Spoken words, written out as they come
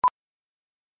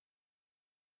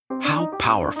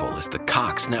powerful is the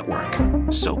Cox network?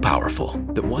 So powerful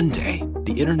that one day,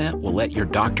 the internet will let your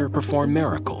doctor perform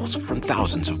miracles from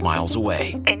thousands of miles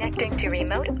away. Connecting to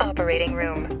remote operating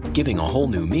room. Giving a whole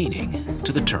new meaning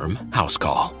to the term house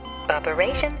call.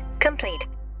 Operation complete.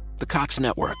 The Cox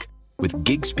network. With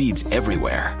gig speeds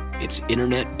everywhere, it's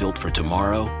internet built for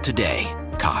tomorrow, today.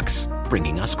 Cox,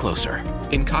 bringing us closer.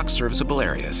 In Cox serviceable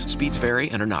areas, speeds vary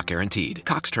and are not guaranteed.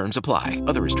 Cox terms apply.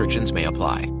 Other restrictions may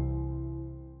apply.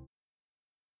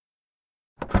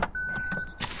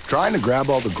 Trying to grab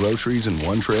all the groceries in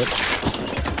one trip?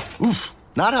 Oof,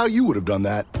 not how you would have done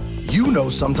that. You know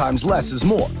sometimes less is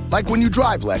more. Like when you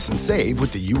drive less and save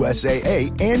with the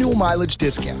USAA annual mileage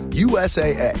discount.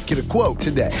 USAA. Get a quote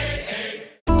today.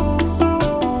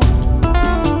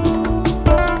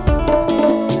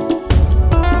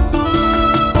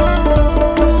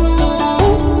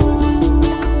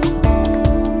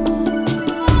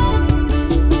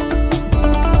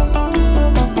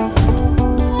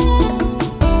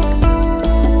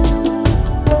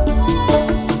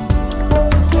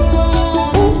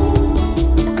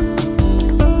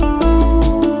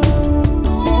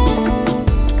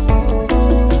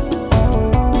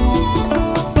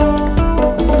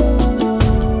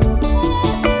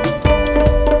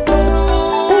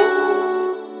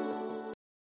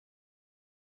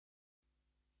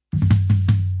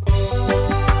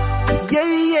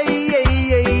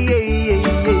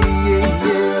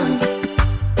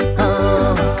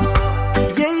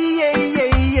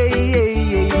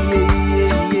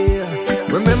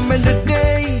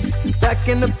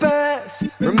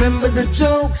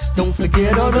 Don't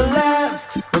forget all the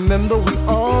laughs. Remember we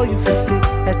all used to sit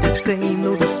at that same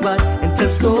little spot and tell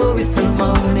stories till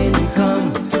morning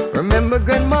come. Remember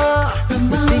grandma,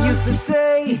 when she used to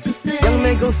say, young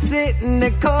man go sit in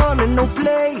that corner, no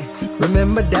play.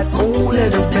 Remember that old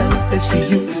little belt that she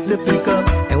used to pick up,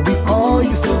 and we all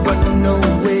used to run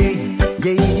away.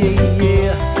 Yeah, yeah,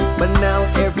 yeah. But now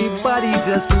everybody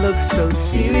just looks so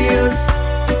serious,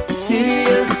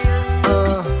 serious.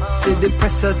 See the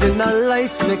pressures in our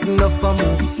life make enough of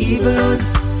move evil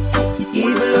us.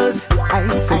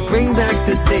 So bring back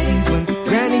the days when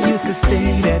Granny used to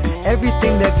say that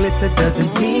everything that glitter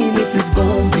doesn't mean it is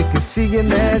gold. You can see your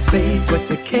man's face, but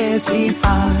you can't see his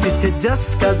eyes. She said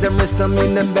just cause them rich don't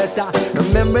mean them better.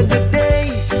 Remember the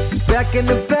days back in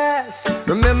the past.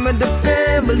 Remember the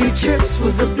family trips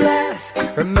was a blast.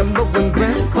 Remember when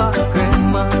Grandpa,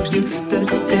 Grandma used to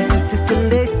dance. It's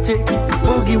electric,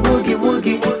 woogie, woogie,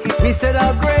 woogie. We said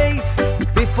our grace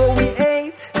before we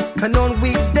ate, and on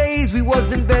weekdays we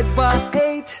was in bed by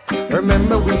 8.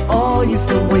 Remember we all used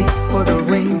to wait for the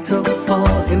rain to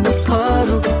fall. In the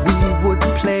puddle we would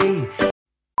play.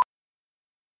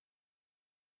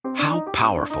 How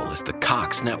powerful is the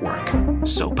Cox network?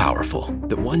 So powerful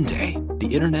that one day, the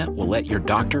internet will let your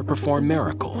doctor perform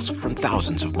miracles from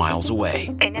thousands of miles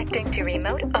away. Connecting to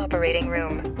remote operating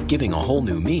room. Giving a whole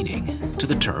new meaning to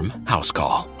the term house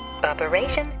call.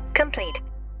 Operation complete.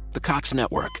 The Cox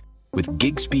network. With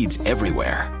gig speeds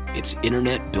everywhere, it's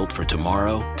internet built for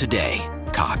tomorrow, today.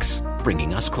 Cox,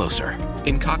 bringing us closer.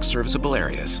 In Cox serviceable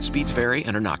areas, speeds vary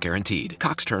and are not guaranteed.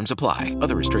 Cox terms apply.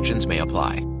 Other restrictions may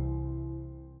apply.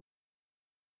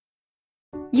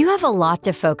 You have a lot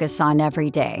to focus on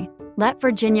every day. Let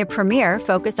Virginia Premier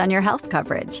focus on your health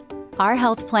coverage. Our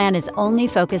health plan is only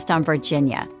focused on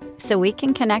Virginia, so we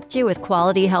can connect you with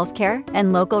quality health care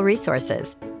and local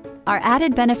resources. Our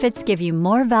added benefits give you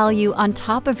more value on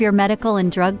top of your medical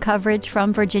and drug coverage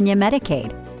from Virginia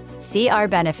Medicaid. See our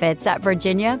benefits at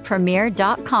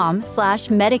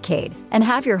virginiapremier.com/Medicaid and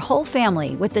have your whole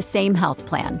family with the same health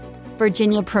plan.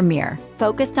 Virginia Premier,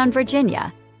 focused on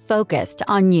Virginia, focused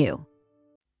on you.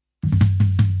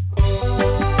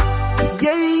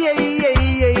 Yeah, yeah, yeah,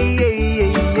 yeah, yeah, yeah, yeah,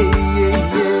 yeah.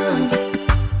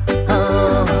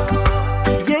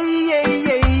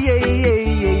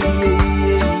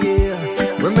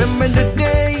 Remember the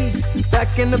days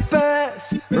back in the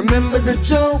past. Remember the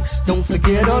jokes. Don't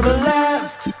forget all the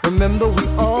laughs. Remember we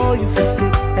all used to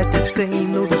sit at that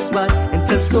same little spot and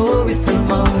tell stories till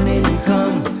morning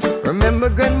come. Remember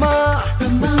grandma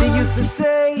when she used to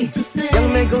say,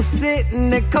 young man go sit in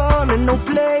that corner, no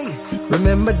play.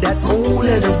 Remember that old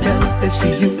little belt that she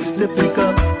used to pick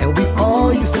up, and we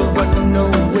all used to run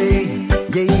away.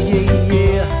 Yeah, yeah,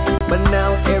 yeah. But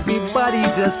now everybody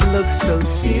just looks so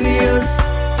serious,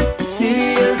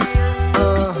 serious.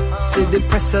 See the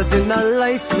pressures in our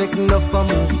life make enough of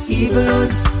move evil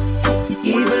us.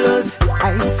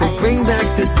 I so bring back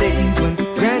the days when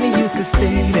Granny used to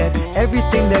say that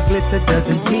everything that glitter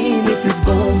doesn't mean it is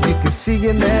gold. You can see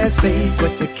your man's face,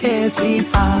 but you can't see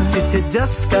his eyes. It's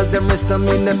just cause them rest don't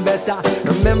mean them better.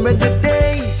 Remember the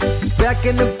days back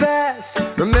in the past.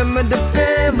 Remember the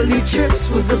family trips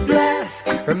was a blast.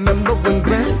 Remember when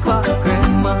Grandpa,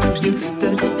 Grandma used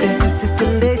to dance. It's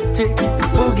electric,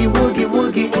 woogie, woogie,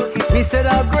 woogie. We said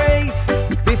our grace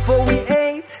before we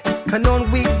ate, and on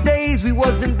weekdays we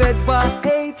was in bed by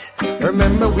 8.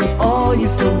 Remember we all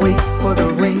used to wait for the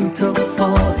rain to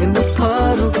fall. In the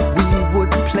puddle we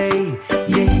would play,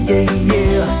 yeah, yeah,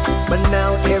 yeah. But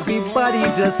now everybody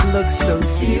just looks so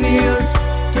serious,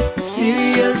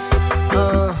 serious.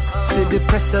 See the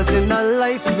pressures in our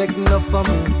life make enough of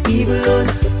move evil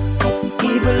us,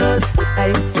 evil us.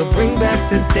 Ay, so bring back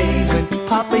the days when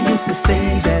Papa used to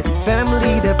say that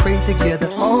family that pray together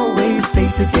always stay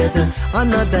together.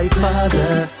 Honor thy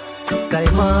father, thy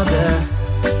mother.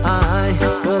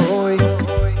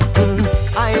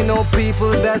 I know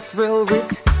people that's real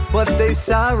rich, but their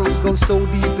sorrows go so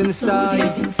deep inside.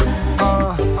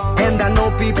 And I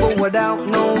know people without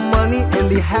no money, and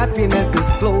the happiness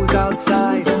just flows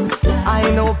outside.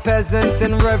 I know peasants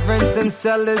and reverends and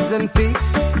sellers and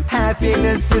thieves.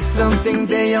 Happiness is something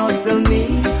they all still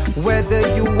need. Whether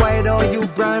you white or you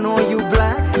brown or you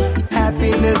black,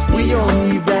 happiness we all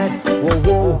need that. Whoa,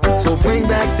 whoa. So bring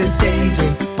back the days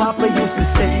when Papa used to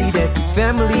say that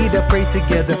family that pray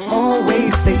together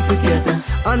always stay together.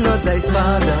 Honor thy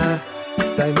father,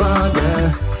 thy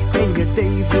mother, and your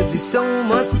days will be so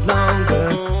much longer.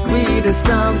 Read the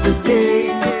Psalms a day,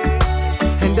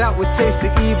 and that would chase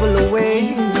the evil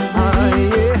away.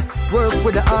 Yeah. Work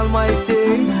with the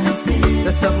Almighty.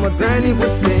 That's what my granny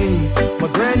would say. My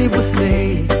granny would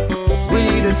say,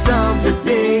 read the Psalms a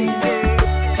day,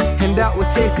 and that would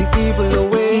chase the evil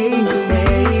away.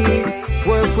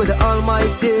 Work with the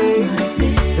Almighty.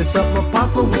 That's what my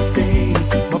Papa would say.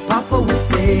 My Papa would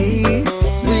say,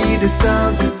 read the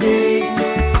Psalms a day,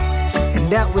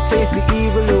 and that would chase the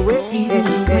evil away.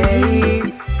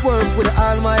 Work with the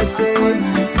Almighty.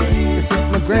 That's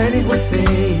what my granny would say.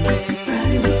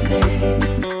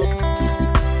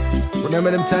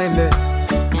 Remember them time there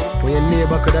when your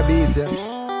neighbor could have beat you,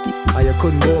 and you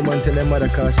couldn't go home until your mother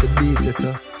cause she beat you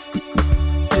too.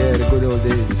 Yeah, the good old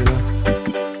days, you know.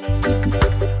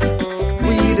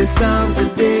 Read the Psalms a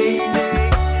day,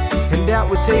 and that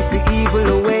would chase the evil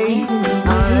away.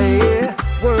 Yeah.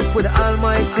 Work with the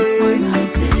Almighty.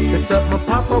 That's what my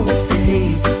Papa would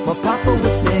say. My Papa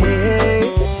would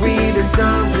say, read the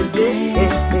Psalms a day,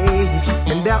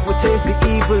 and that would chase the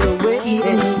evil away.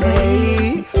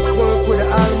 Work with the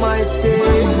Almighty.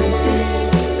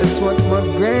 That's what my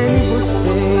granny would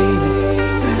say.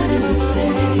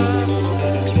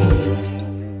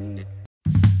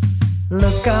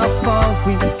 Look how far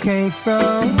we came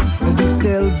from, and we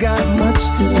still got much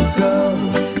to go.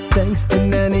 Thanks to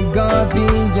Nanny, Garvey,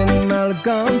 and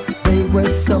Malcolm, they were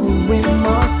so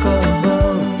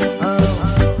remarkable.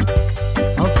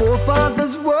 Our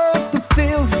forefathers worked the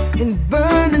fields in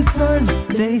burning sun,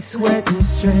 they sweat and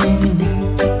strain.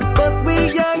 But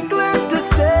we are glad to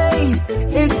say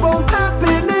it won't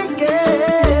happen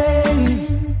again.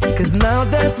 Cause now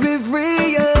that we've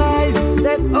realized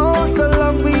that all so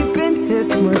long we've been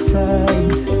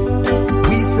hypnotized,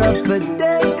 we suffer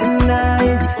day and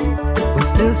night,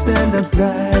 still stand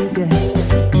upright, yeah.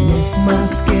 Yes, my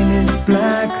skin is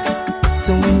black,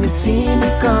 so when you see me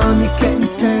come, you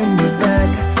can't turn me back.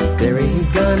 There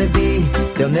ain't gonna be,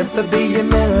 there'll never be a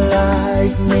man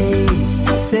like me.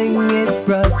 Sing it,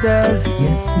 brothers.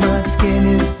 Yes, my skin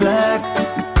is black,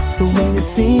 so when you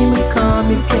see me come,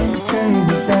 you can't turn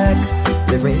me back.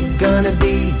 There ain't gonna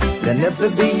be, there'll never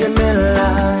be a man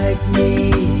like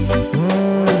me.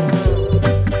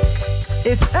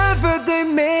 If ever they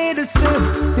made a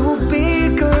slip, they will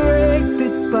be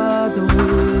corrected by the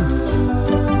wind.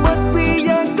 But we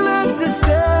are glad to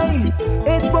say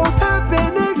it won't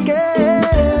happen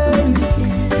again.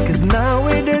 Cause now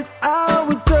it is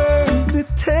our turn to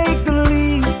take the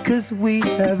lead. Cause we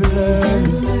have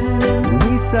learned.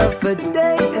 We suffer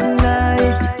day and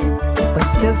night, but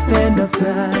still stand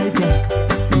upright.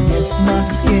 Yes, my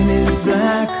skin is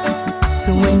black,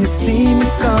 so when you see me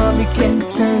come, you can't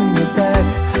turn me back.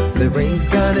 There ain't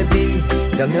gonna be,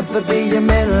 there'll never be a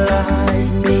man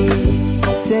like me.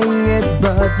 Sing it,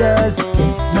 brothers.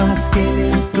 Yes, my skin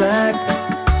is black,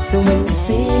 so when you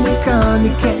see me come,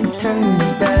 you can't turn me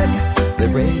back.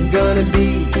 There ain't gonna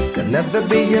be, there'll never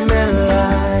be a man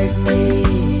like me.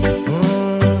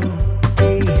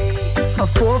 Our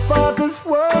forefathers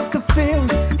worked the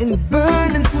fields in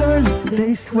burning sun,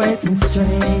 they sweat and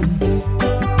strain.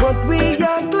 But we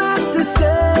are glad to to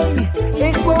say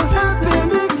it won't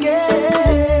happen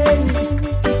again.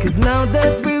 'Cause now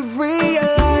that we've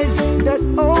realized that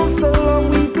all so long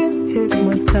we've been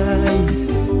hypnotized,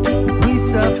 we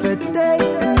suffer day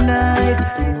and night,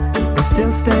 but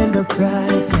still stand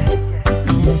upright.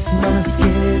 Yes, my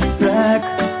skin is black,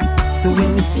 so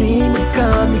when you see me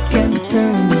come, you can't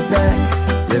turn back.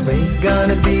 There ain't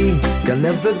gonna be, there'll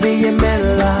never be a man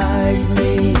like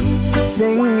me.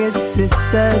 Sing it,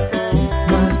 sister. Yes,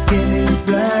 my skin is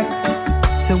black,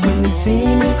 so when you see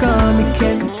me come, you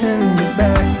can't turn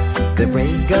back. There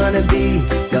ain't gonna be,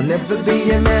 there'll never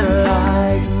be a man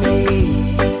like me.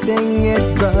 Sing it,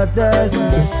 brothers.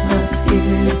 Yes, my skin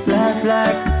is black,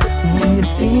 black. When you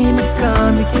see me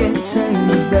come, you can't turn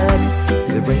back.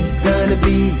 There ain't gonna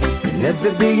be, there'll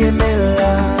never be a man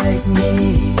like me.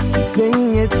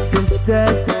 Sing it,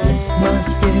 sisters. Yes, my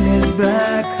skin is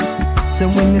black, so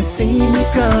when you see me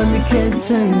come, you can't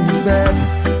turn back.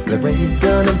 There ain't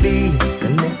gonna be,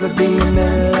 there'll never be a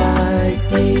man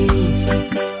like me.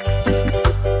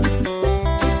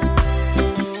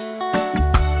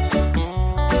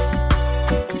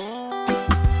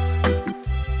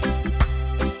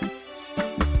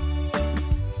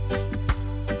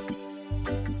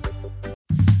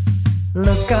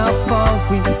 Look how far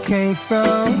we came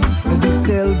from, and we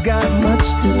still got much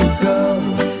to go.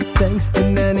 Thanks to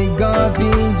Nanny,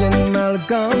 Garvey, and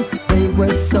Malcolm, they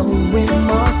were so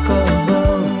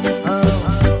remarkable.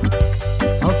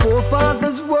 Our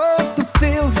forefathers worked the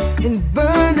fields in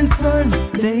burning sun,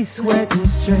 they sweat and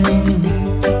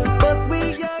strain. But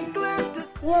we are glad to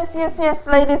see. Yes,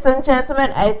 ladies and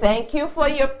gentlemen, I thank you for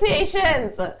your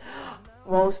patience.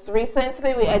 Most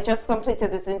recently, I just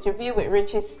completed this interview with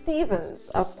Richie Stevens,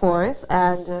 of course,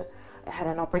 and I had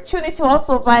an opportunity to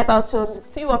also vibe out to a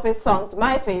few of his songs,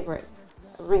 my favorites,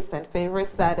 recent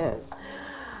favorites, that is.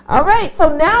 All right,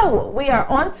 so now we are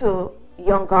on to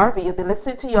Young Garvey. You'll be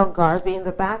listening to Young Garvey in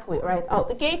the back. Right out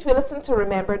the gate, we listen to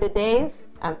Remember the Days,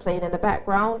 and playing in the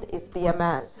background is Be a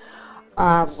Man.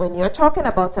 When you're talking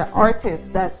about an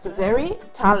artist that's very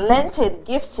talented,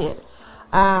 gifted,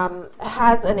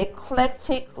 has an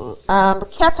eclectic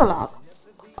catalog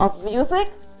of music,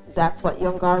 that's what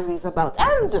Young Garvey is about.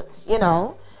 And, you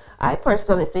know, I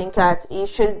personally think that he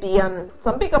should be on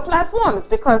some bigger platforms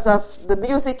because of the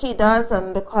music he does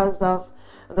and because of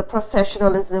the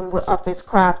professionalism of his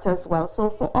craft as well. So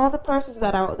for all the persons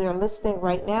that are out there listening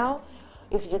right now,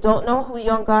 if you don't know who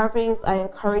Young Garvey is, I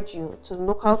encourage you to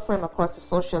look out for him across the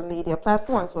social media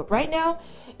platforms. But right now,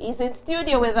 he's in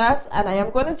studio with us, and I am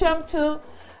going to jump to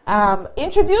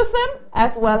introduce him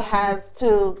as well as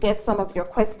to get some of your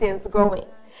questions going.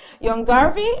 Young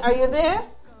Garvey, are you there?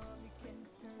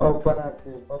 Up and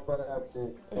active,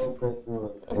 Empress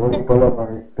rules. Only love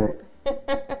and respect.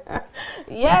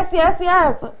 Yes.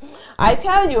 I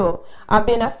tell you, I've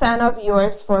been a fan of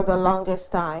yours for the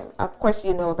longest time. Of course,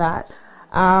 you know that.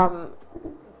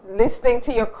 Listening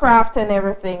to your craft and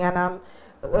everything, and I'm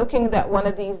looking that one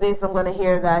of these days I'm going to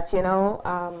hear that, you know,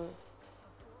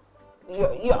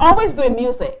 you're always doing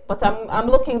music, but I'm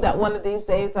looking that one of these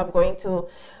days I'm going to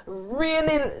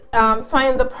really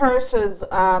find the persons,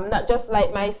 not just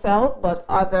like myself, but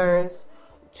others,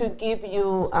 to give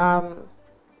you,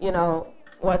 you know,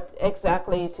 what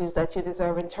exactly it is that you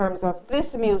deserve in terms of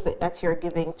this music that you're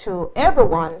giving to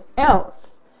everyone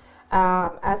else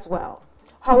as well.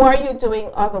 How are you doing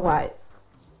otherwise?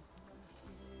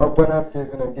 Up and active,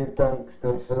 you know, give thanks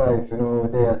to life, you know, over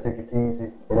there, take it easy,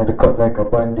 you know, they cut like a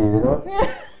band-aid, you know?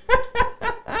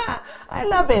 I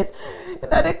love it. You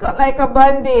know, they cut like a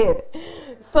band-aid.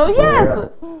 So yes,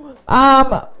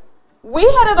 we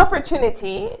had an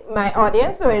opportunity, my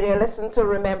audience, where they listened to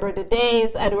Remember the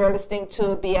Days, and we're listening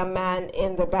to Be a Man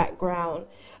in the background.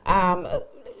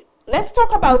 Let's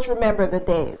talk about Remember the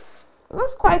Days.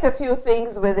 There's quite a few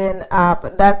things within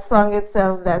that song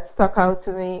itself that stuck out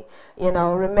to me. You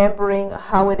know, remembering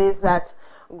how it is that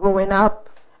growing up,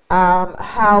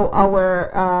 how our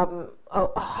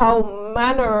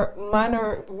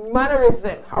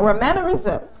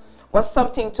mannerism was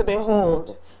something to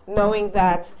behold. Knowing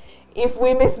that if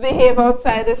we misbehave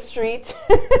outside the street,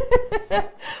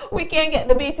 we can't get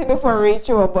the beating before we reach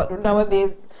home. But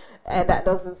nowadays, that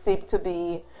doesn't seem to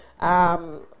be,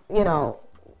 you know,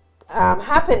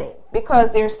 happening,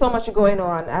 because there's so much going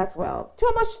on as well. Too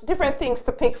much different things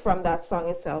to pick from that song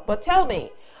itself. But tell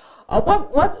me,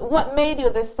 what made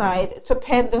you decide to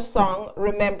pen the song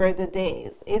Remember the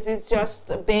Days? Is it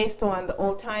just based on the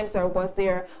old times, or was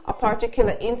there a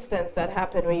particular instance that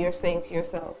happened where you're saying to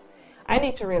yourself, I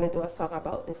need to really do a song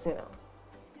about this, you know?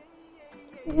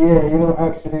 Yeah, you know,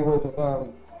 actually it was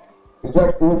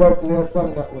actually a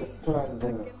song that was planned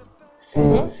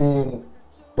seeing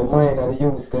the mind of the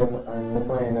youth them and the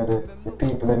mind of the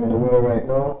people them in the world right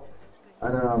now.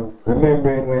 And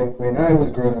remembering when I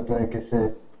was growing up, like I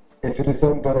said, if you do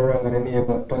something wrong on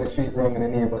the street wrong and the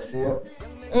neighbor see you,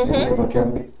 the neighbor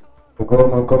can be. You go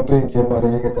home and complain to your mother,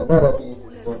 you get another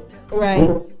beating. So, Right.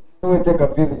 it take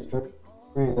a village to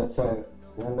raise a child,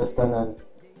 you understand? And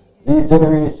these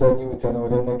generation youth, you know,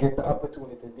 they don't get the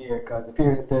opportunity there because the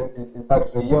parents them is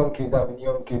actually young kids having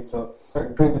young kids, so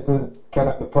certain principles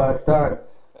cannot be passed on.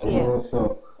 You know,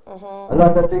 so a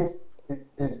lot of things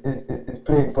is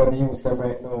playing upon the youth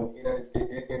right now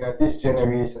in this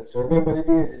generation. So remember the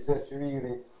days is just to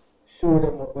really show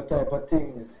them what type of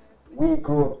things we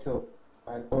grew up to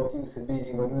and how it used to be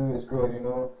when we was growing, you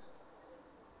know,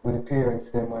 with the parents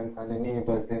them and the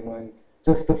neighbors them and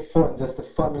just the fun, just the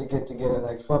family get together.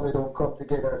 Like family don't come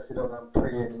together and sit down and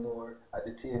pray anymore at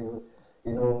the table,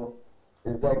 you know.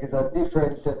 It's like it's a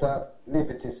different set of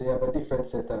liberty, so you have a different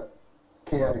set of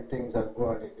chaotic things that go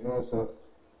on, you know, so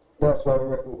that's why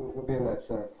we build that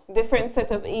song. Different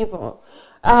set of evil.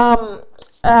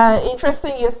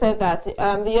 Interesting you said that.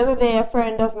 The other day a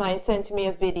friend of mine sent me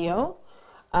a video,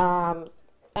 and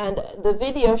the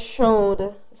video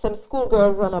showed some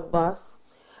schoolgirls on a bus,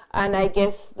 and I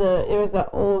guess it was an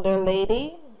older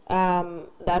lady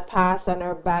that passed and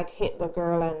her bag hit the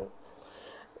girl, and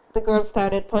the girl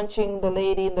started punching the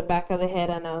lady in the back of the head,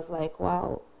 and I was like,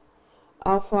 wow,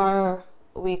 how far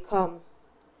we come.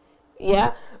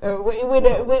 Yeah,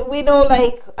 we know,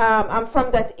 like, I'm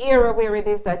from that era where it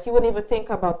is that you wouldn't even think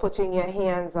about putting your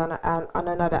hands on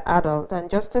another adult, and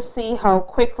just to see how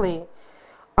quickly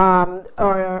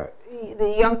or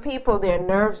the young people, their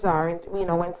nerves are, and, you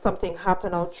know, when something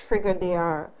happens, how triggered they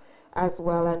are as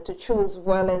well, and to choose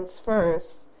violence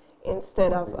first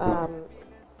instead of,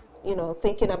 you know,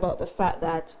 thinking about the fact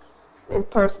that this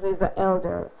person is an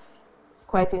elder.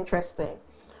 Quite interesting.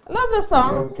 I love the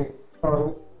song.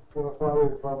 Far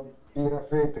away from being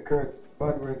afraid to curse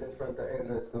bad words in front of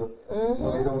elders, so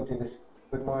you don't even say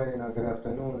good morning or good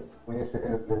afternoon when you say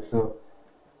elders. So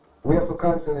we have to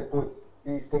constantly put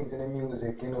these things in the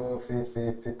music, you know,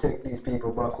 to take these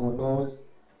people back who knows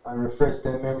and refresh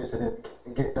their memories so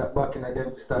they get that back in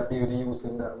them, start doing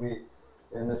using that way.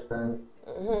 You understand?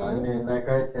 And then, like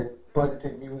I said,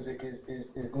 positive music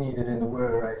is needed in the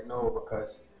world right now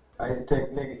because I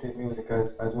take negative music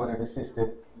as one of the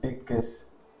system's biggest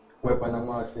weapon of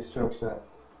mass destruction,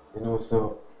 you know,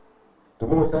 so the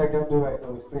most I can do right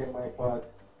now is play my part,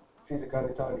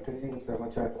 physically target to the youth, so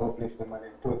I'm trying to uplift them and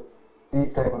then put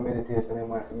these type of meditation in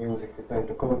my music to try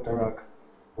to counteract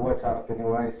what's happening,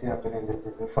 what I see happening,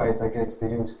 the fight against the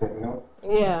youth, you know?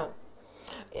 Yeah.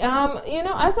 You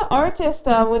know, as an artist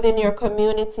within your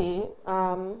community,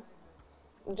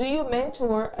 do you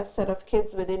mentor a set of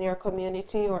kids within your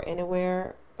community or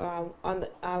anywhere on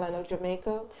the island of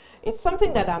Jamaica? It's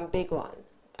something that I'm big on,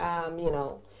 you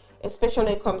know, especially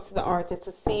when it comes to the artists,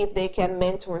 to see if they can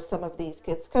mentor some of these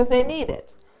kids because they need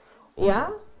it. Yeah?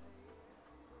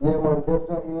 Yeah, man,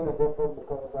 definitely,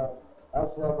 because I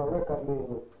actually have a record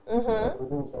label. I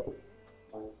produce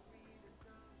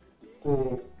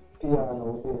play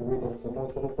piano, play rhythm, so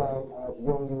most of the time I have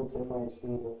young youths in my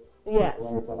studio. Yes.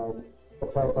 Right, and I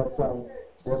type of song,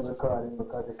 them recording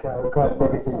because they can't record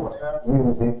negative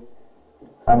music.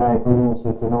 And I produce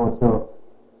it, you know, so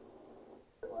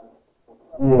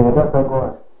yeah, that's a go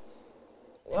on.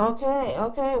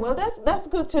 Okay. Well, that's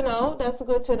good to know. That's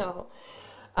good to know.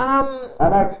 And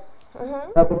I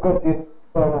have to continue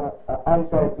from an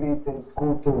anti-bleaching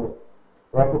school tour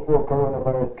right before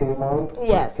coronavirus came out.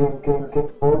 Yes. Came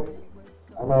out.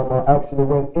 And I actually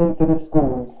went into the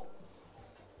schools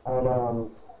and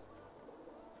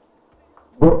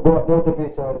brought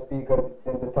motivational speakers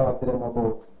and to talk to them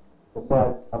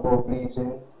about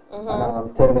bleaching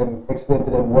and explain to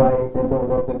them why they don't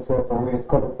love themselves and where it's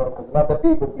coming from. Because a lot of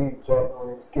people bleach right now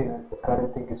in skin because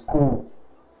they think it's cool,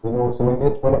 you know. So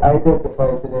when I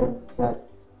identify to them that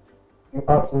you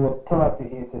actually was taught to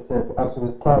hate yourself, you actually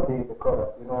was taught to hate the color,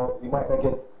 you know, you might not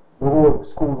get the whole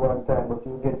school one time, but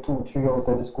you get 2-3 out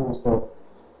of the school. So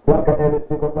Blacker Ellis,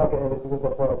 because Blacker Ellis was a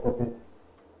part of it.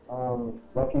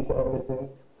 Lakeisha Ellison,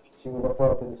 she was a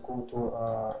part of the school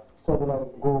tour.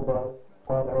 Sutherland Global,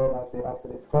 on her, and they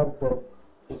actually sponsored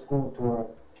the school tour.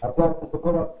 I plan to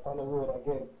go up on the road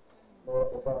again,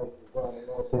 but the virus is gone, you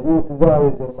know. So youth is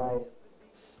always in my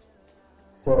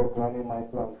circle and in my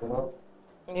plans, you know.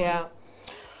 Yeah.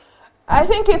 I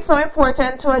think it's so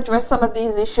important to address some of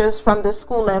these issues from the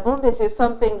school level. This is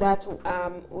something that,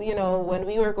 you know, when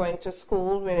we were going to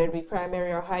school, whether it be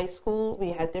primary or high school,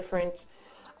 we had different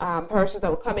persons that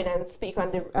would come in and speak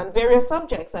on various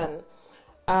subjects. And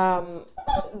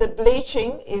the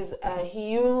bleaching is a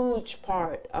huge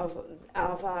part of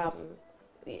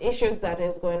issues that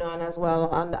is going on as well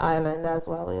on the island as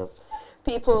well. If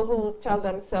people who tell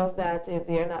themselves that if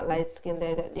they're not light-skinned,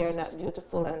 they're not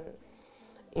beautiful, and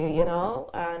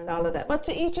and all of that. But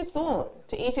to each its own.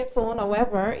 To each its own.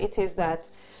 However, it is that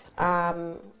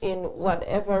in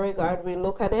whatever regard we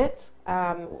look at it,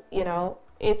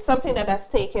 it's something that has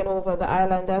taken over the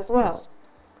island as well.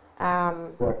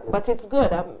 But it's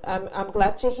good. I'm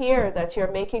glad to hear that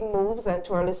you're making moves, and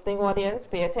to our listening audience,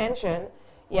 pay attention.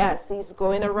 Yes, he's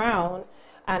going around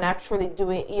and actually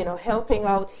doing, helping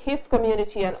out his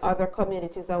community and other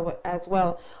communities as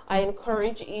well. I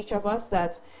encourage each of us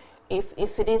that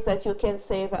if it is that you can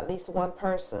save at least one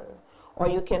person, or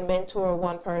you can mentor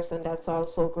one person, that's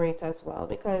also great as well,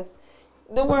 because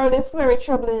the world is very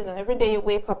troubling, and every day you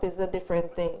wake up is a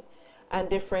different thing and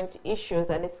different issues,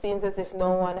 and it seems as if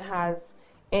no one has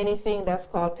anything that's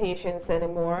called patience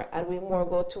anymore, and we more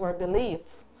go to our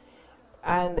belief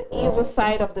and the evil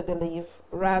side of the belief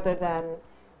rather than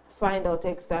find out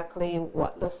exactly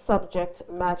what the subject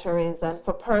matter is. And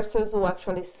for persons who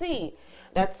actually see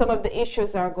that some of the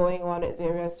issues are going on with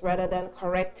various, rather than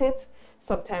correct it,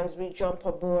 sometimes we jump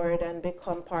aboard and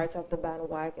become part of the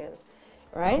bandwagon,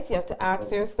 right? You have to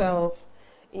ask yourself,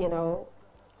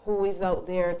 who is out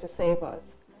there to save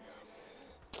us?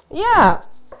 Yeah.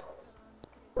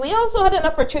 We also had an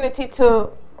opportunity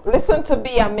to listen to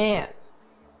Be a Man.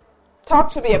 Talk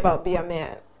to me about Be a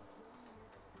Man.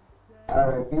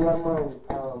 Alright, Be a Man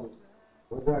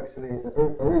was actually, the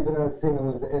original singer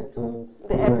was the Eptones.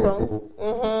 The Eptones.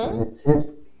 Mm-hmm. And it's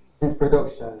his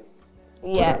production.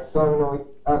 Yes. So now he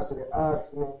actually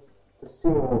asked me to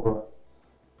sing over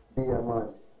Be a Man.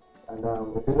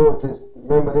 And if you notice,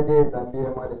 remember the days and Be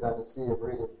a Man is on the same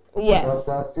rhythm. Yes.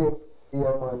 So after I sing Be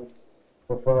a Man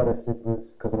for Father's Day,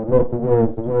 because I love the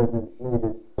words is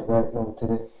needed right now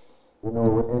today. We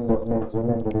end up next,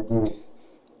 remember the days.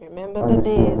 Remember the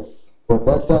days. But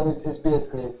that song is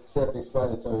basically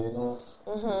self-explanatory,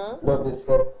 Mm-hmm. Love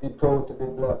yourself, be proud to be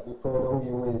black, be proud of who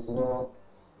you is,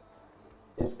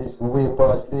 It's way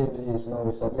past slavery,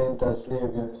 it's a mental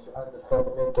slavery. If you understand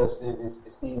the mental slavery,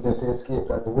 it's easier to escape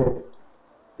like the web.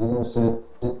 So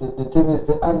the thing is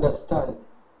to understand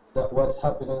that what's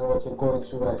happening and what you're going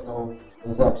through right now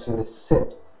is actually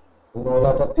set. A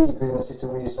lot of people in a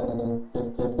situation and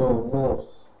them don't know.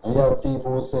 And you have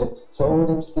people who say, so all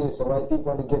them stay, so why people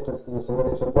want to get to stay? So when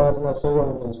if you're born in a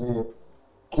surroundings where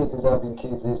kids is having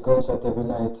kids, there's gunshot every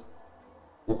night.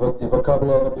 If a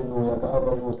vocabulary below, you can have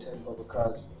a low temper,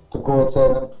 because to go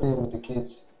outside and play with the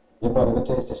kids, your mother will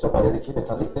tell you, somebody lick you,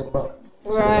 better lick them back.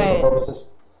 Right.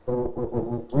 So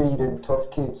we're breeding tough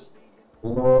kids,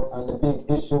 and the big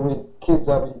issue with kids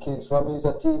having kids, from you as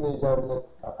a teenager having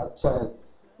a child,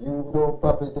 you don't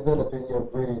properly develop in your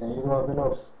brain, and you don't have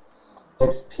enough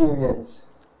experience,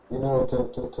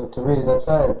 to raise a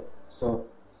child. So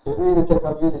it really takes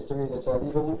a village to raise a child,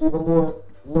 even more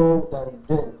now than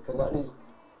then, because at least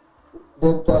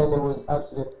them time there was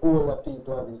actually older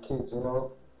people having kids,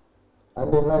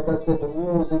 And then, like I said, the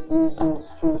music these youths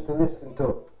choose to listen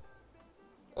to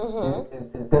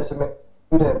is detrimental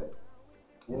to them,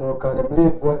 because they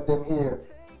believe what them hear.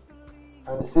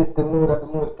 And the system know that the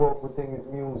most powerful thing is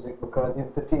music, because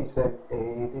if the teacher said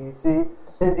ABC,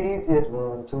 it's easy as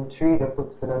 1, 2, 3, they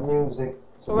put it in the music,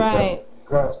 so right. we can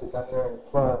grasp it and learn it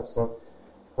fast. So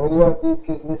when you have these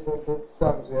kids listening to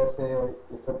songs where I say,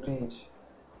 you can bleach,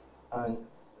 and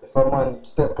if a man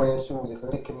step on your shoes, you can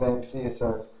lick him in the face,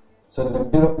 and so they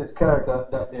build up this character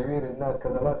that they're really not,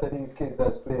 because a lot of these kids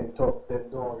that's playing tough, they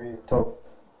don't really tough.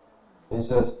 It's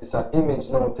an image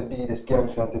now to be this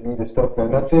gangster, to be this tough guy.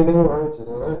 Not saying they won't hurt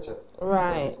you,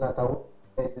 Right.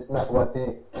 It's not what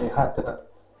they had to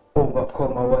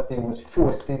overcome or what they was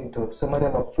forced into. Some of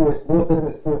them are forced, most of them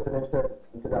is forcing themselves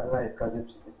into that life because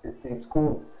it seems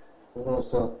cool.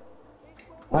 So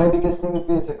my biggest thing is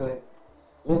basically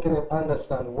making them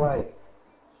understand why.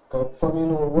 Because from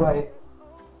why,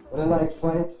 when they like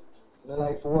fight, when they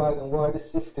like war, and war the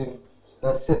system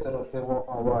that's setting up they won't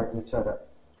war each other.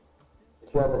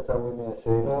 You understand what I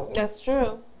say, That's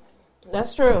true.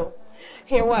 That's true.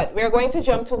 Hear what? We're going to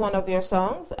jump to one of your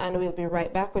songs, and we'll be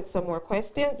right back with some more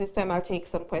questions. This time I'll take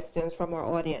some questions from our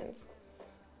audience.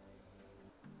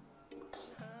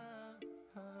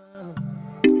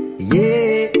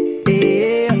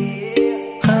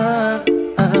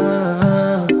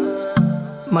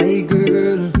 My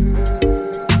girl,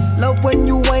 love when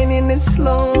you whining in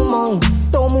slow-mo.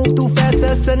 Don't move too fast,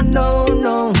 that's a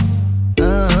no-no.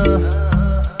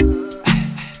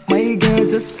 My girl,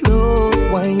 just slow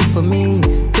wine for me.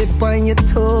 Tip on your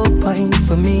toe. toe pine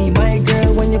for me. My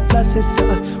girl, when you flash it, so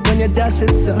when you dash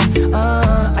it, so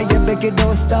I beg you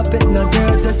don't stop it, no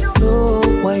girl, just slow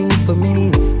wine for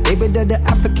me. Baby, they're the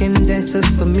African dancers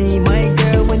for me. My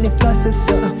girl, when you flash it,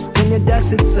 so when you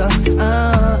dash it, so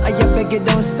I beg you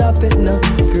don't stop it, no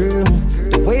girl.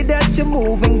 The way that you're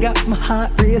moving got my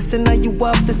heart racing. Now you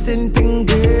off the sinting,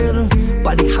 girl.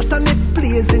 Body hot and it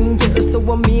blazing, you're so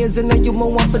amazing. Now you my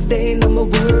one for day in my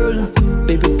world.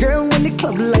 Baby girl, when the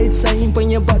club lights shine on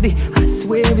your body, I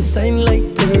swear it shine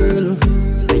like pearl.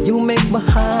 Now you make my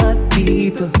heart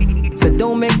beat, so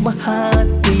don't make my heart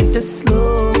beat. Just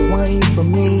slow wine for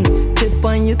me, tip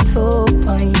on your toe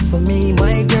pine for me.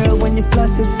 My girl, when you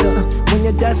flash it, so when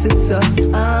you dash it, so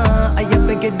I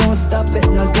beg you don't stop it.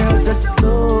 Now girl, just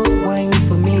slow wine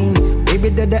for me. Baby,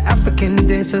 they're the African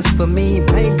dancers for me.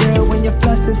 My girl, when you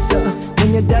flash it, so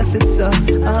when you dash it, so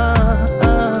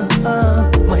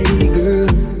my girl,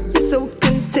 you're so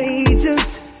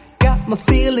contagious, got me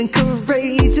feeling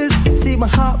courageous. See my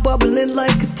heart bubbling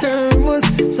like a thermos,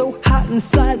 so hot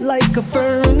inside like a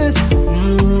furnace.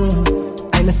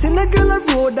 I never seen a girl on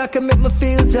road that can make me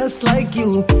feel just like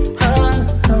you.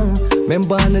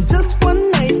 Remember on just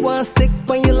one night, one stick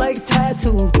when you like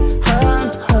tattoo.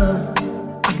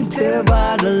 I can tell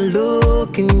by the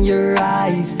look in your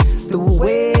eyes, the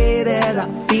way that I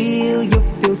feel, you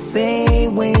feel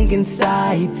same way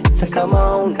inside. So come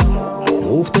on,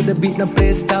 move to the beat and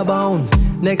play stab on.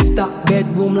 Next stop,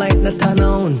 bedroom light not turn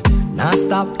on. Now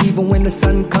stop even when the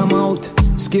sun come out.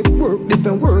 Skip work,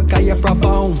 different work, I frap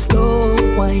on. Slow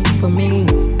wine for me,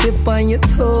 dip on your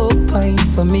toe pine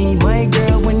for me. My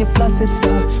girl, when you flash it, so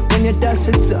when you dash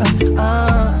it, so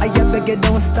I beg you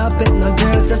don't stop it. No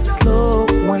girl, just slow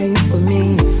wine for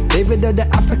me. Baby, they're the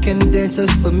African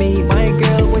dancers for me. My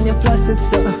girl, when you flash it,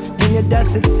 so when you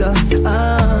dash it, so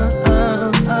my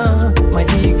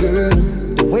girl.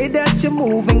 The way that you're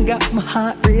moving got my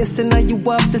heart racing. Now you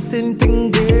off the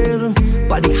sinting, girl.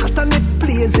 Body hot and it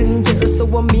blazing, you're so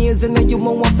amazing. And you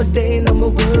my one for day in my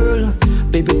world.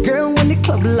 Baby girl, when the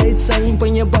club lights shine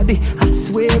on your body, I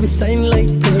swear it shine like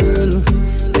pearl.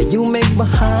 Now you make my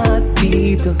heart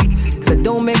beat, so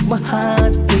don't make my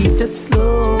heart beat. Just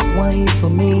slow wine for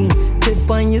me, tip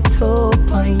on your toe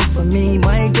pine for me.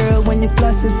 My girl, when you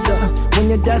flash it, so when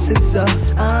you dash it, so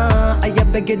I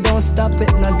beg you don't stop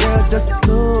it. Now girl, just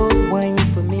slow wine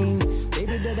for me.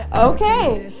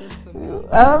 Okay.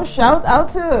 Shout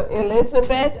out to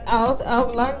Elizabeth out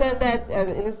of London. That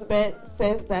Elizabeth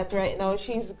says that right now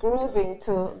she's grooving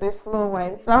to this slow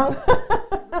wine song.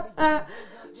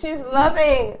 She's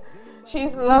loving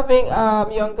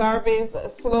Young Garvey's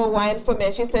slow wine for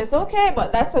me. She says, okay,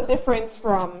 but that's a difference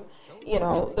from,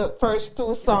 the first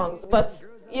two songs. But,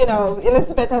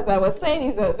 Elizabeth, as I was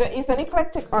saying, he's an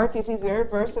eclectic artist. He's very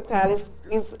versatile.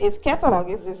 His catalog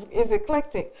is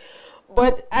eclectic.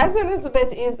 But as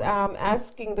Elizabeth is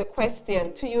asking the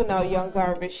question to you now, Young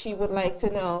Garvey, she would like to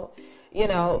know,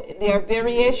 there are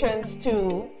variations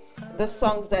to the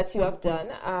songs that you have done.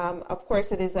 Of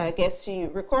course, it is, I guess, she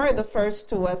recorded the first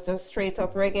two as just straight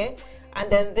up reggae.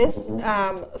 And then this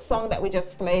song that we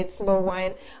just played, Slow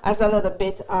Wine, has a little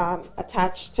bit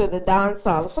attached to the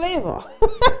dancehall flavor.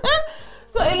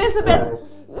 So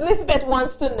Elizabeth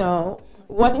wants to know,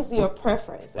 what is your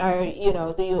preference? Do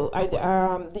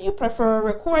you prefer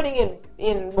recording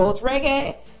in both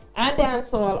reggae and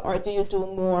dancehall, or do you do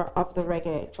more of the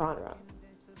reggae genre?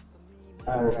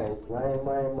 Alright, I'm a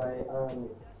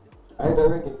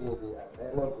reggae baby. I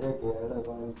love reggae. I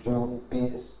love drum,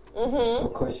 bass,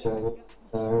 percussion,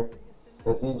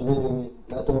 because each rhythm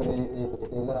not only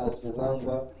it lasts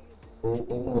longer, it's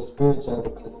more spiritual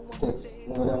because it takes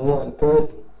more than one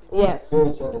person. Yes.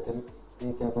 Spiritual.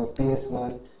 You have a bass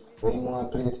man when you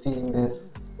want to play theme bass.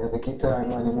 You have a guitar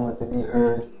man you want to be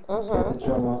heard. You have the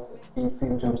drummer, beat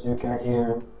theme drums you can hear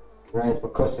him. Right,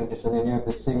 percussionist, and then you have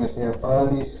the singer. So you have all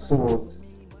these souls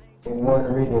in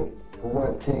one rhythm,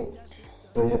 one thing.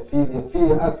 So you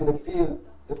actually feel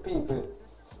the people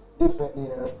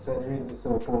differently, and the rhythm is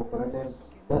so powerful. And then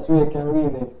that's where you can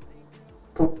really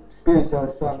put spiritual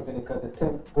songs in it, because the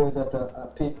tempo is at a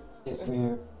peak. It's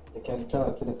where you can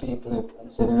talk to the people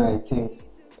and say the right things.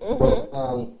 But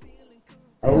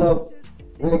I love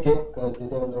reggae because you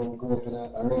don't know, grew up in a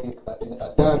reggae, in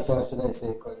a dancehall, should I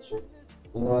say, country.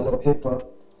 I love hip hop.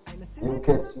 You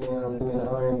catch me, I'm doing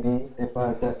R&B, hip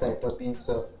hop, that type of beat.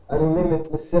 So I don't limit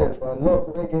myself. I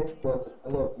love reggae, but I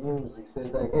love music. So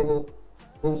it's like any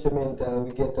instrumental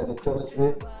we get on the touch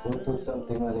with, we put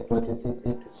something on it. But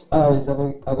it's always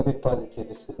going to be positive.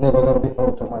 It's never going to be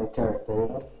out of my character,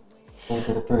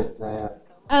 Into the person I am.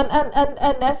 And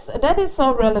that is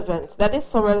so relevant. That is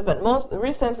so relevant. Most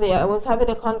recently, I was having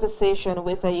a conversation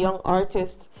with a young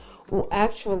artist who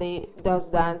actually does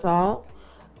dancehall.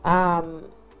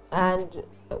 And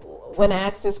when I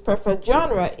asked his preferred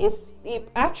genre, he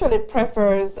actually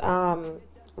prefers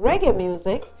reggae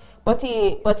music, but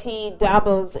he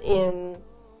dabbles in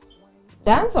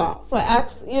dancehall. So I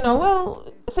asked, well,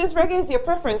 since reggae is your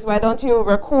preference, why don't you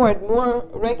record more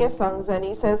reggae songs? And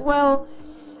he says, well,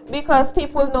 because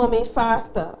people know me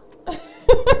faster.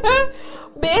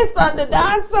 Based on the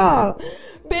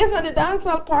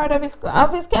dancehall part of his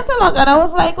catalog. And I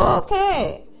was like,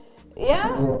 okay.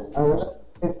 Yeah.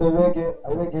 It's the reggae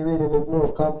rhythm is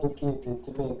more complicated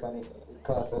to make, and it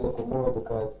costs a little more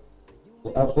because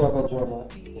you have to have a drummer,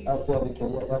 you have to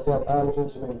have all the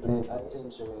instrument played and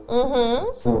instrument.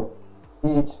 Mm-hmm. So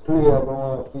each player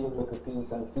will feel like a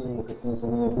piece and in a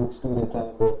big studio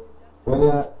time. But when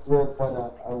you work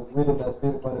on a rhythm that's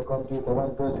built on the computer,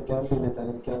 one person can build it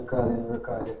and it can call and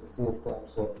record at the same time.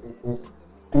 So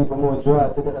people more draw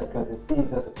to that because it's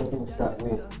easier to produce that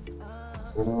way.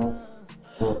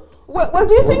 So, well,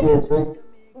 do you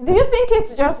think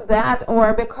it's just that,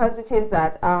 or because it is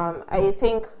that? I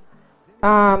think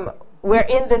we're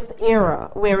in this era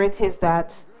where it is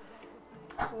that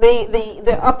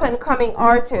the up and coming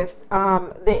artists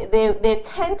they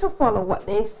tend to follow what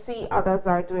they see others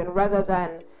are doing rather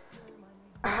than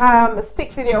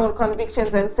stick to their own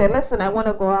convictions and say, listen, I want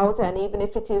to go out, and even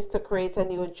if it is to create a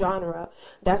new genre,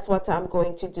 that's what I'm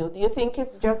going to do. Do you think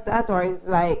it's just that, or is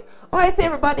like, I see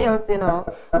everybody else,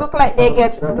 look like they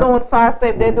get known faster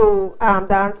if they do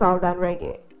dancehall than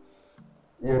reggae?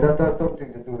 Yeah, that has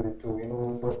something to do with it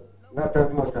too, but not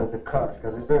as much as the cost,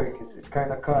 because it's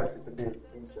kind of costly to build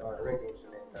reggae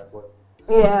instrumental, but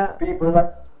yeah, people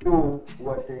like to do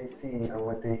what they see and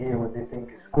what they hear, what they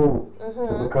think is cool. Mm-hmm.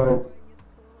 So because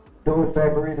those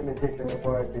type of rhythm is different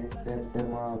apart,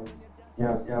 you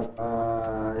have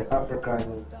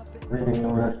African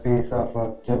rhythm that's based off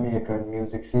of Jamaican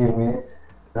music, same way.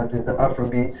 That is the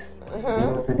Afrobeats.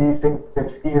 Mm-hmm. So these things them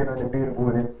steering on the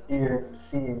billboard and hearing and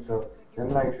seeing, so them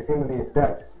like to emulate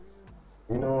that.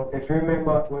 If you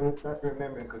remember, not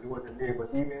remember because it wasn't there, but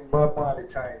even Bob Marley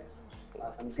time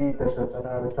and Peter such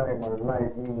another time on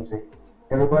live music,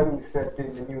 everybody who stepped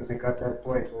in the music at that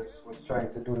point was trying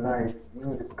to do live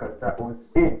music because that was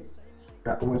it.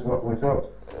 That was what was up.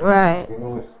 Right.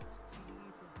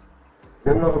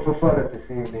 They're not for father to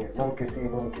see me. Monkey see,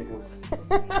 monkey do.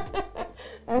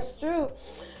 That's true.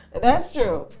 That's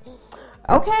true.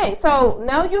 Okay, so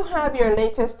now you have your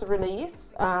latest release,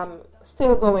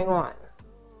 Still Going On.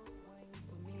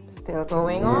 Still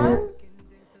Going On.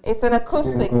 It's an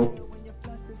acoustic.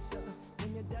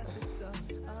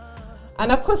 An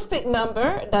acoustic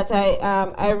number that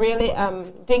I really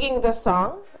am digging the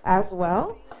song as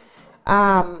well.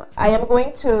 I am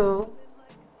going to,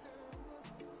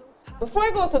 before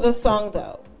I go to the song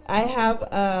though, I have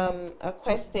a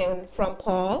question from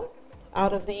Paul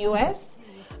out of the US,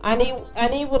 and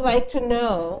he would like to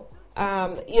know,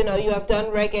 you have done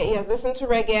reggae, he has listened to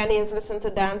reggae and he has listened to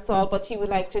dancehall, but he would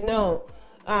like to know,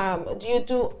 do you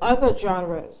do other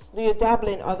genres? Do you dabble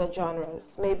in other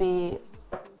genres? Maybe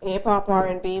hip-hop,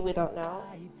 R&B, we don't know.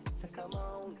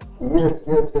 Yes,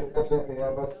 definitely. I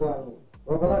have a song.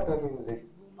 We have a lot of music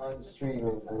on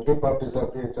streaming, and hip-hop is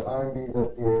up there, to R&B is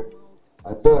up there.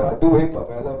 I do hip-hop,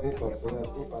 I love hip-hop, so I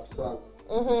have hip-hop songs.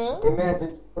 Mm-hmm.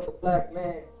 Imagine a black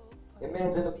man,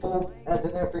 imagine a Pope as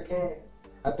an African.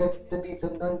 I bet to meet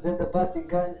some nuns in the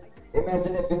Vatican.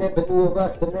 Imagine if you never knew a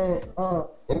Rasta man.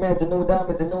 Imagine no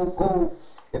diamonds and no gold.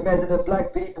 Imagine if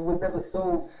black people was never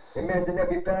sold. Imagine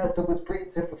every pastor was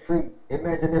preaching for free.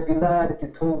 Imagine every lie that you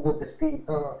told was a fee.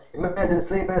 Imagine the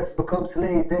slave masters become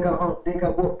slaves. They got hung, they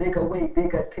got whooped, they got weight, they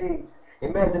got caged.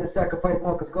 Imagine the sacrifice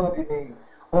Marcus Garvey made.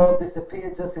 All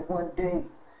disappeared just in one day.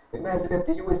 Imagine if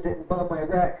the U.S. didn't bomb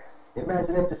Iraq.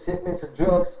 Imagine if the shipments of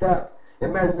drugs stopped.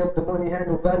 Imagine if the money had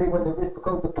no value when the rich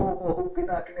becomes the poor, or who be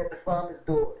knocking at the farmer's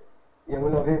door. Yeah,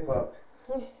 we love hip hop.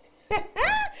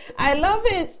 I love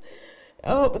it.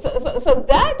 Oh, so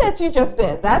that you just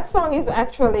did, that song is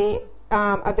actually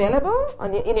available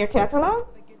in your catalog?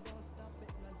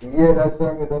 Yeah, that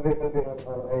song is available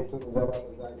on iTunes and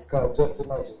Amazon. It's called Just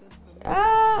Imagine.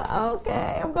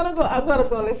 Okay. I'm gonna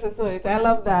go listen to it. I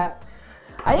love that.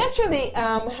 I actually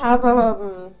have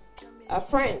a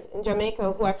friend in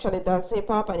Jamaica who actually does hip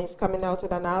hop, and he's coming out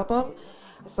with an album.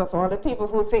 So for all the people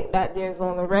who think that there's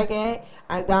only reggae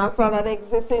and dancehall that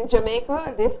exists in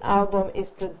Jamaica, this album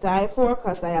is to die for,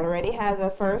 because I already had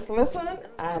the first listen,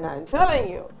 and I'm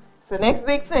telling you, it's the next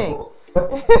big thing.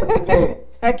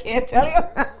 I can't tell you.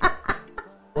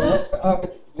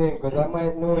 It's name? Because I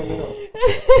might know him, you know.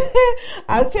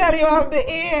 I'll tell you off the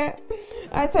air.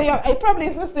 I'll tell you, he probably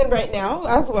is listening right now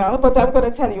as well, but I'm going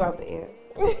to tell you off the air.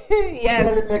 Yes.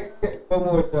 Tell him make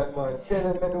promotion, man. Tell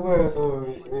him make the world know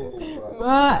really,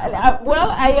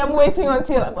 well, I am waiting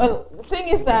until, well, the thing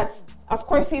is that, of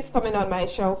course, he's coming on my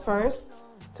show first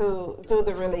to do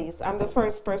the release. I'm the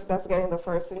first person that's getting the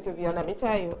first interview, and let me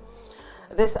tell you,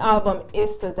 this album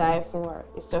is to die for.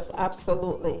 It's just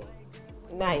absolutely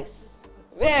nice.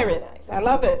 Very nice. I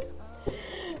love it.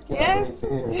 Yes.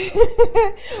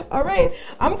 All right.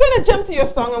 I'm going to jump to your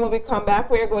song, and when we come back,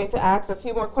 we're going to ask a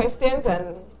few more questions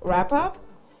and wrap up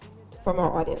from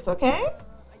our audience, okay?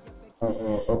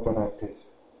 Open active.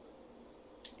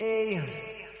 Hey.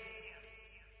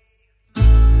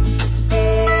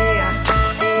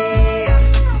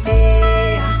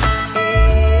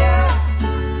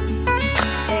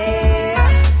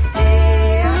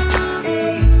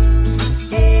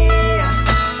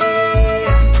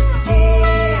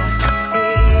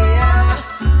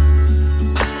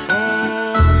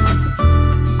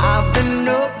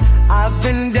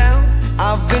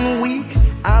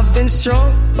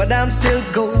 Strong, but I'm still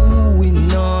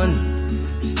going on,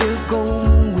 still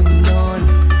going on.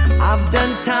 I've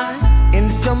done time in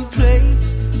some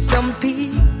place, some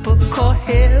people call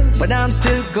hell, but I'm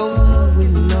still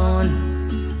going on,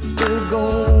 still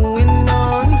going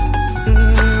on.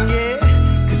 Yeah,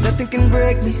 cause nothing can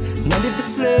break me, not if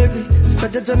it's slavery.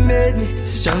 Such a made me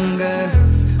stronger.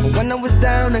 When I was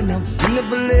down and out, you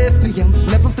never left me, you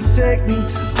never forsake me.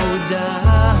 Oh,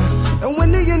 Jah. And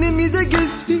when the enemies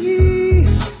against me,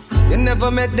 you never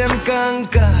met them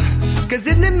conquer. Cause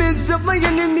in the midst of my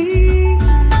enemies,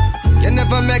 you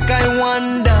never make I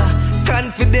wonder.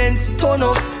 Confidence turn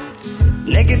up,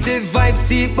 negative vibes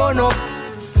see burn up.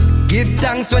 Give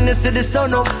thanks when you see the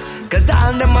sun up. Cause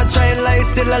all them a try life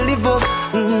still I live up.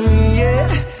 Yeah,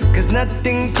 cause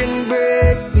nothing can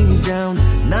break me down,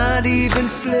 not even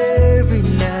slavery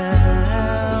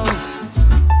now.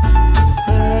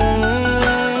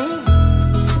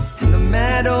 No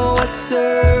matter what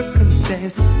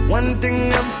circumstance, one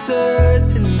thing I'm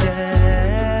certain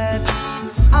that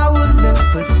I will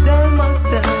never sell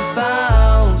myself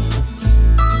out.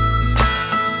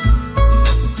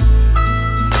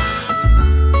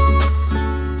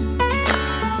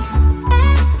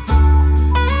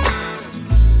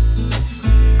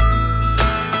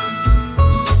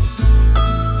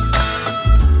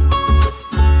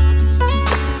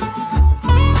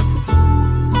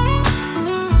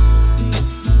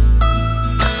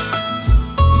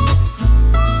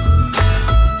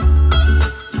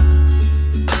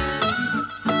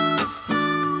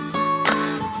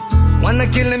 Wanna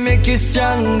kill and make you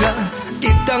stronger.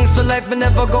 Give thanks for life and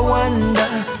never go under.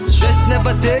 Stress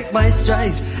never take my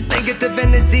strife. Negative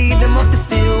energy, them up to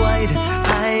stay wide.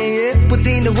 I put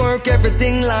in the work,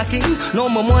 everything lacking. No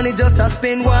more money, just a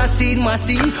spend washing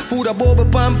machine. Food a bubble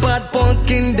pan, pot,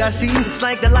 pumpkin dashing. It's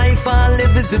like the life I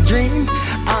live is a dream.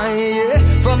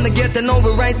 From the ghetto, now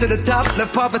we rise to the top. The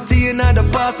poverty and the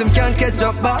past, them can't catch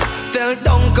up back. Fell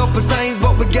down couple times,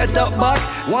 but we get up back.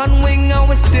 One wing and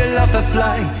we still have to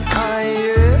fly.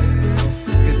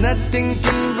 Cause nothing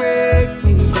can break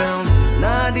me down,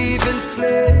 not even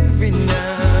slavery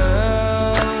now.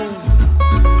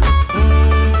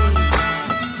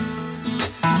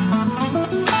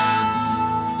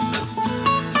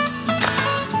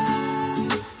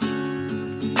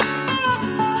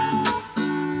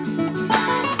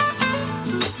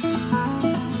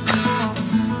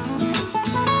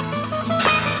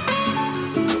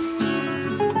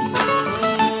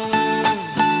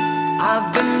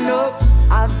 I've been up,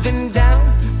 I've been down,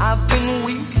 I've been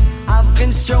weak, I've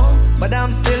been strong, but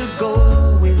I'm still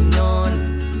going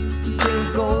on,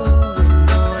 still going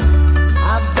on.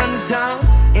 I've done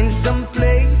time in some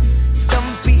place, some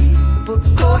people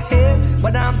go ahead,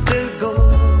 but I'm still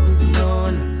going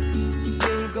on,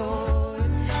 still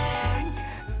going on.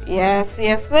 Yes,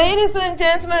 ladies and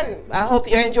gentlemen, I hope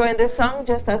you're enjoying this song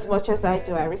just as much as I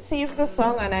do. I received the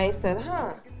song and I said,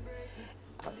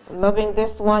 loving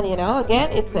this one, you know. Again,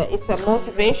 it's a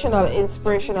motivational,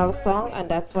 inspirational song, and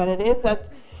that's what it is that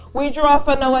we draw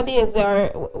for nowadays.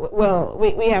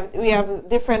 We have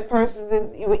different persons.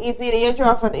 It's either you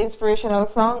draw for the inspirational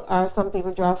song, or some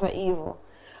people draw for evil.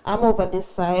 I'm over this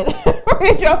side.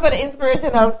 We draw for the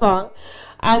inspirational song,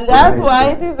 and that's why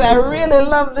it is. I really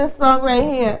love this song right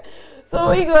here. So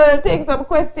we're gonna take some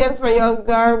questions for you,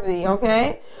 Garvey.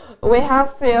 Okay. We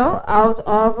have Phil out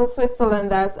of Switzerland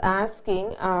that's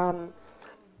asking,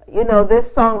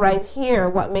 this song right here,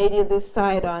 what made you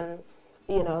decide on,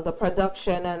 the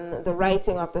production and the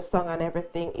writing of the song and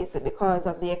everything? Is it because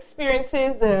of the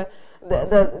experiences, the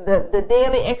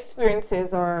daily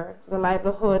experiences, or the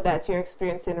livelihood that you're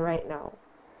experiencing right now?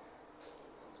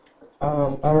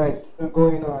 Alright, still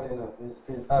going on, it's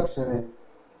actually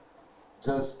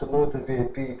just to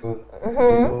motivate people,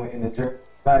 in the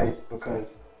life, because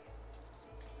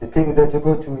the things that you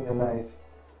go through in your life,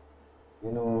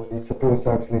 it's supposed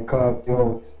to actually carve you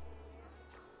out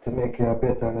to make you a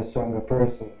better and a stronger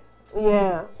person.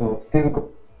 Yeah. So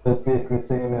still just basically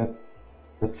saying that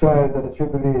the trials and the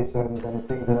tribulations and the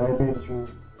things that I've been through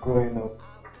growing up,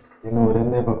 they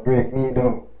never break me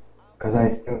down, because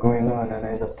I'm still going on and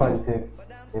I'm a positive,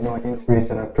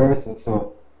 inspirational person.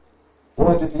 So I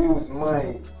wanted to use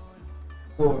my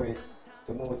story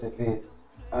to motivate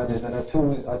others, and I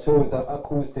chose an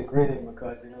acoustic rhythm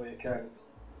because you can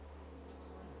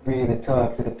really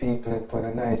talk to the people and put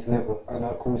a nice level on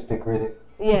acoustic rhythm.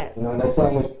 Yes. That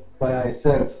song was by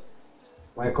myself.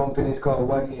 My company is called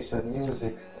One Nation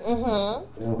Music.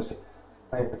 It was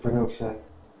a production.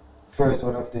 First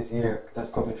one of this year that's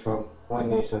coming from One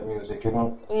Nation Music,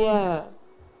 Yeah.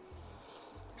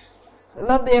 I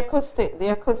love the acoustic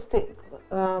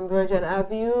version.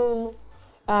 Have you,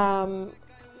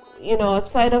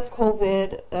 outside of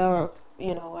COVID, or,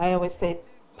 I always say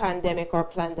pandemic or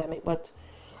plandemic, but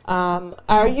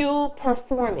are you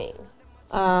performing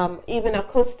even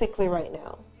acoustically right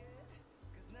now?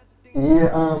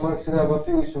 Yeah, actually I have a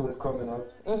few shows coming up.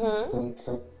 Some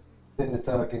in the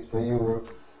target for Europe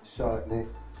shortly.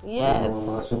 Yes.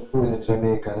 Some shows in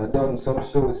Jamaica. I've done some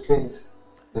shows since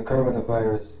the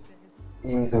coronavirus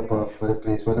eased up off for the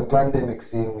place where the pandemic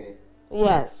seen me.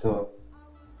 Yes. So,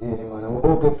 yeah, man, I'm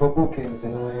open for bookings,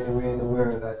 anywhere in the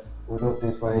world that would love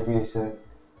this vibration.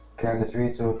 Can just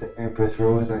reach out to Empress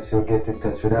Rose and she'll get in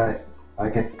touch with I. I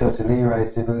get in touch with Leroy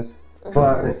Siggles,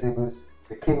 Father Siggles,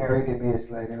 the king of reggae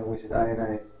bassline, which is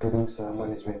I producer and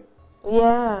management.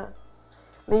 Yeah,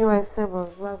 Leroy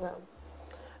Siggles, love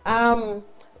him.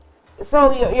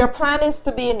 So your plan is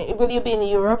to be will you be in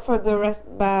Europe for the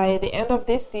rest by the end of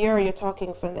this year, or you're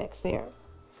talking for next year?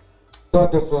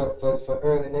 Talking for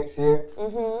early next year.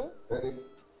 Early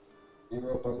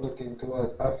Europe, I'm looking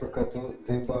towards Africa too,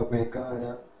 Zimbabwe,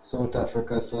 Ghana, South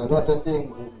Africa. So a lot of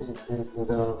things is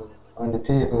on the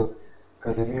table,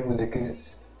 because the music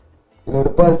is, the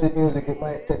positive music, it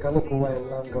might take a little while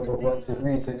longer, but once it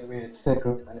reaches anywhere, it's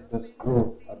settled and it just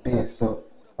grows a base. So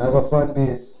I have a fan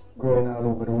base growing all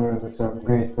over the world, which I'm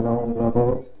grateful and humble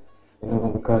about,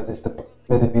 because it's the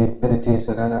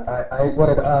meditation. And I is one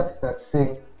of the artists that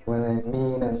sing what I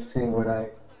mean and sing what I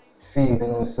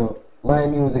feel, so my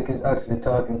music is actually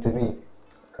talking to me.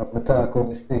 I talk on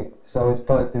this thing. It's always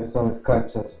positive, it's always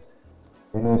conscious.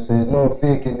 So there's no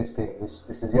fake in this thing. This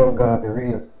is young Garvey,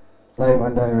 real, live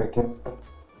and direct.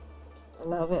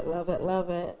 Love it, love it, love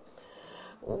it.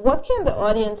 What can the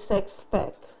audience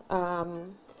expect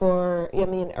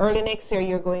early next year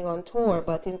you're going on tour,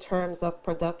 but in terms of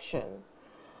production,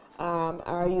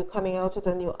 are you coming out with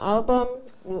a new album,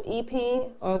 new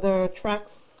EP, other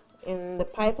tracks in the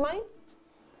pipeline?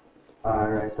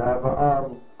 Alright, I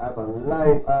have a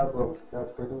live album that's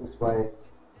produced by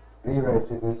Leroy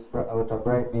Siggles out of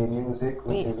Bright Bee Music,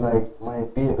 which is like my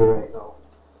baby right now.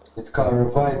 It's called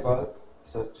Revival.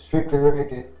 It's a strictly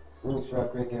reggae, roots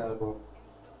rock reggae album.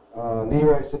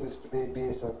 Leroy Siggles played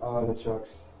bass on all the tracks.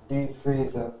 Dean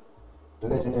Fraser, the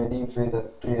legendary Dean Fraser,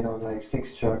 played on like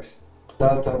 6 tracks.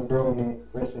 Dalton Brownie,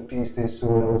 rest in peace to his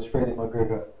soul, that was Freddie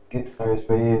McGregor, guitarist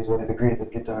for years, one of the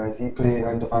greatest guitarists. He played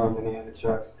on the harmony on the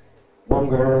tracks.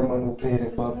 Bunga Herman, who played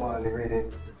in Bob Marley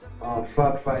Reading,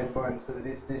 Fab Five Band. So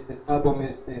this album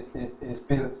is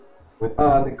built with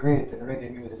all the great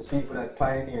reggae music, the people that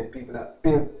pioneered, the people that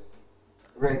built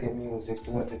reggae music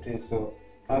to what it is. So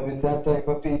having that type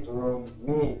of people around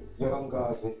me, young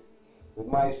Garvey, with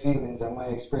my feelings and my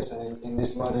expression in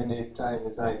this modern day time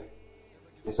is like,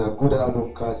 it's a good album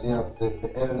because you have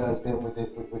the elders them with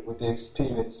the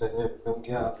experience, and you have them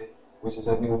Garvey, which is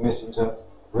a new messenger,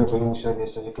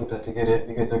 revolutionist, and you put that together,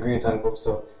 you get a great album.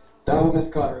 So the album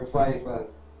is called Revival,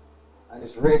 and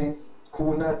it's ready.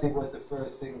 Cool Natty was the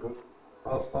first single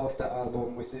of the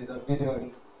album, which is a video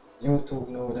on YouTube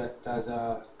now that has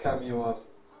a cameo of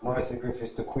Marcy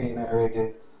Griffiths, the queen of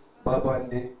reggae. Bob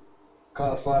Andy,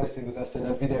 Carl Father Siggles. I said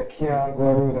a video can't go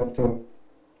around until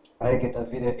I get a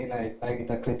video in it, I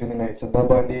get a clip in the night. So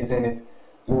Bob Andy is in it,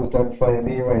 Luton Fire,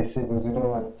 Leroy Siggles,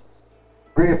 and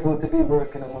grateful to be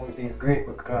working amongst these great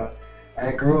because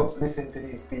I grew up listening to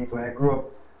these people. I grew up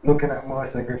looking at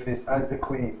Marcia Griffiths as the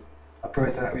queen, a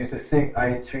person that used to sing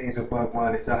I Trees with Bob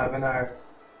Marley. So having her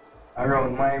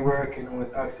around my work, you know,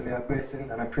 is actually a blessing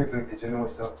and a privilege, you know.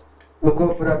 So look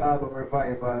out for that album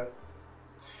Revival.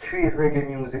 Street reggae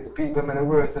music. The people in the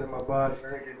world tell them about for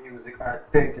reggae music,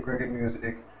 authentic reggae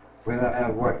music. When I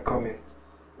have what coming,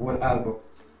 one album,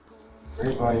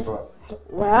 Revival.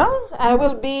 Well, I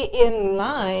will be in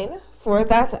line for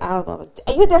that album.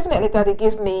 You definitely got to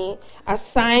give me a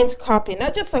signed copy,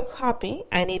 not just a copy.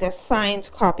 I need a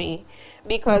signed copy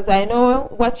because I know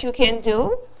what you can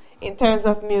do in terms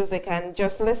of music, and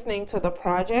just listening to the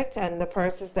project and the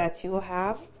persons that you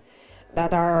have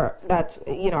that are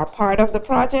part of the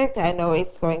project, I know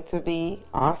it's going to be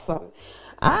awesome,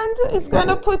 and it's going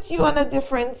to put you on a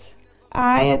different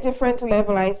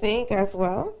level, I think, as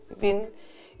well. You've been,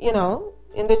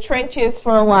 in the trenches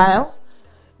for a while,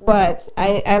 but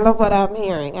I love what I'm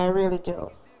hearing. I really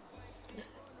do.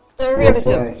 I really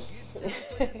do.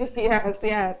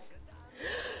 Yes.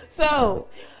 So,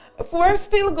 for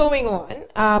Still Going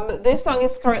On, this song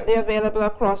is currently available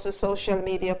across the social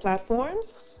media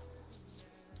platforms.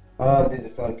 All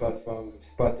digital platforms,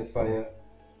 Spotify,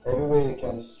 everywhere you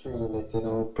can stream it,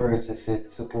 purchase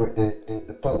it, support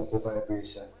the positive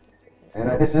vibration. And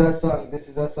this is a song that's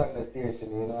dear to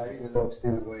me. I really love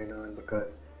Still Going On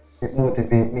because it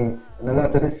motivates me. And a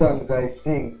lot of the songs I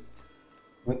sing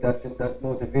with that's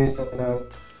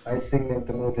motivational, I sing them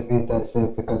to motivate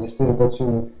myself because I still go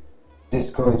through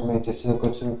discouragement, you still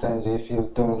go through times where you feel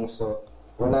down. So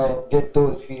when I get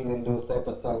those feelings, those type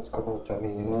of songs come out of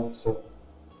me, so.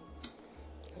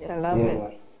 Yeah, love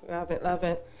it. Love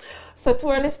it. So to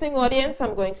our listening audience,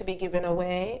 I'm going to be giving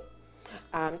away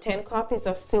 10 copies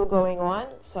of Still Going On.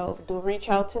 So do reach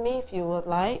out to me if you would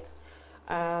like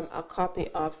a copy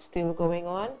of Still Going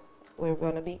On. We're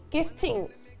going to be gifting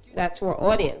that to our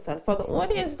audience. And for the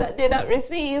audience that did not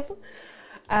receive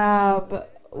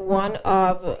one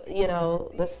of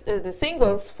the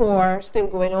singles for Still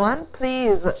Going On,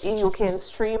 please, you can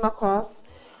stream across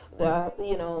the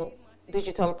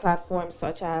digital platforms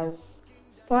such as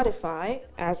Spotify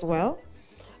as well,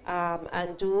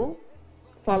 and do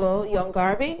follow Young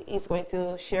Garvey. He's going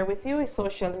to share with you his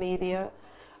social media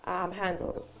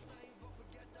handles.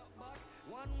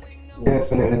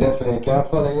 Definitely. You can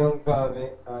follow Young Garvey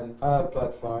on all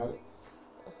platforms.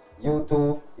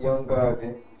 YouTube, Young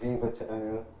Garvey, Viva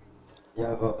channel. You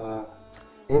have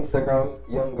Instagram,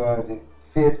 Young Garvey,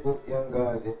 Facebook, Young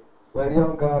Garvey. Well,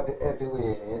 Young Garvey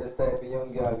everywhere. You just type in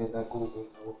Young Garvey in Google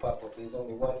and will pop up. There's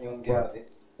only one Young Garvey.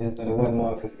 There's only one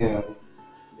Marcus Garvey.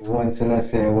 One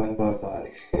Selassie, one Bob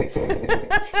Marley.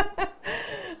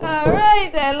 All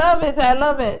right, I love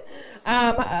it.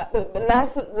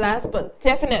 Last but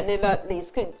definitely not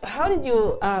least, how did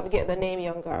you get the name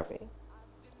Young Garvey?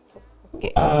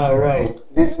 Okay. All right,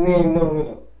 this name,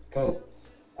 no, because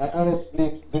I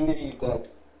honestly believe that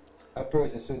a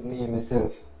person should name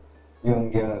himself Young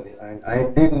Garvey, and I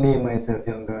did name myself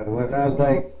Young Garvey when I was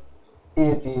like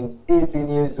 18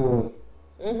 years old.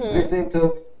 Mm-hmm. Listening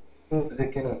to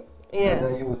music, as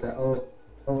a youth, I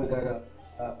was at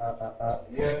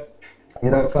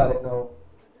call it now,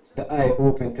 the eye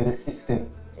open to the system.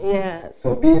 Yeah.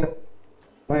 So being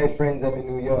my friends, I'm in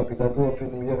New York, because I grew up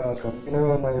in New York, and being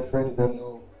around my friends,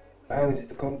 I always used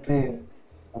to complain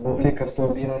about liquor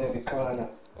store being on every corner.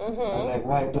 Mm-hmm. And like,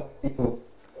 why black people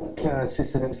can't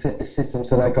set the system?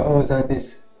 So like, I always had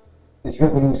this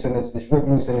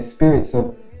revolutionary spirit.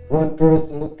 So one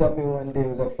person looked at me one day, it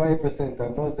was a 5% a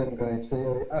Muslim guy, and said,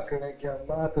 yo, you're acting like you're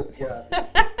Marcus Garvey.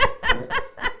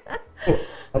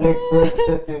 The next person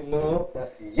said to him, no,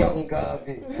 that's Young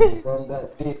Garvey. From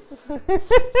that day.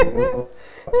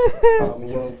 I'm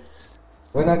young.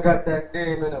 When I got that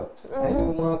name, I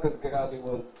knew Marcus Garvey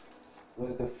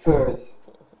was the first.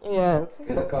 Yes.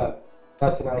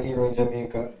 National hero in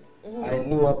Jamaica. Mm-hmm. I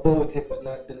knew about him, but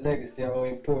not the legacy, how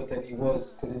important he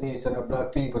was to the nation of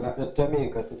black people, not just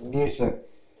Jamaica, to the nation.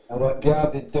 And what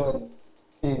Garvey done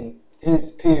in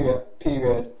his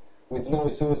period with no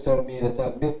social media, to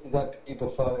have millions of people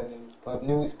following him, have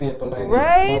newspaper like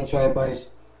right. One Try Buy,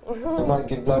 the man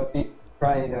give black people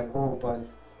pride and hope. And,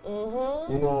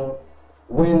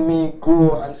 when me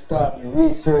go and start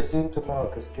researching into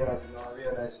Marcus Garvey, I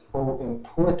realized how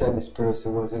important this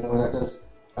person was, that just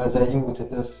as a youth,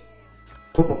 it just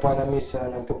put me upon a mission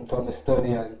and put me upon a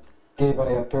study and gave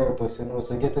me a purpose,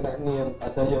 so getting that name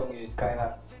at a young age kind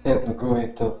of helped me grow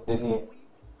into the name,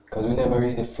 because we never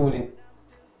really fully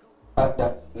at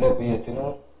that level yet,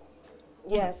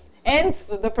 Yes, hence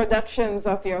the productions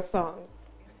of your songs.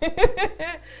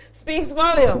 Speaks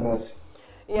volume.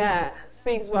 Yeah,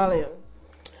 speaks volume.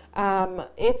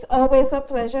 It's always a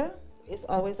pleasure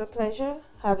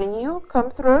having you come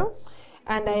through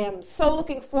And I am so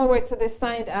looking forward to this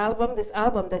signed album, this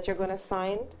album that you're going to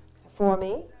sign for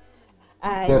me.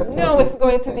 I know it's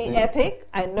going to be epic.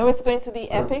 I know it's going to be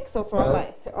epic. So for my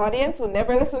audience who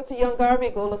never listened to Young Garvey,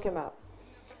 go look him up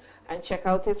and check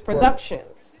out his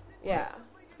productions. Yeah.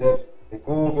 Definitely.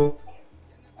 Google,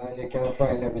 and you can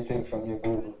find everything from your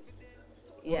Google.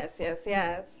 Yes.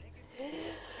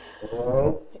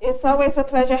 It's always a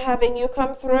pleasure having you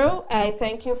come through. I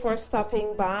thank you for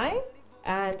stopping by.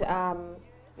 And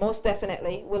most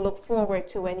definitely, we'll look forward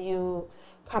to when you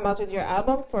come out with your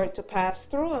album for it to pass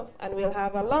through, and we'll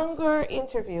have a longer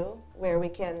interview where we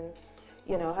can,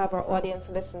 have our audience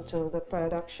listen to the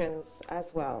productions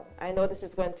as well. I know this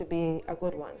is going to be a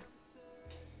good one.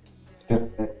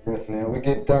 Definitely. And we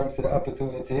give thanks to the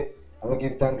opportunity, and we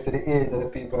give thanks to the ears of the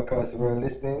people across the world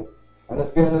listening. And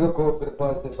let's be on the lookout for the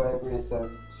positive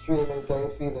vibration. Streaming time,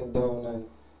 feeling down, and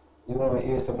you want to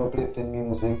hear some uplifting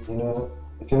music,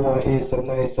 if you want to hear some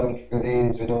nice songs for the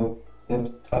ladies without them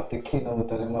have to kin out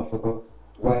and them have to go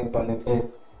wipe on the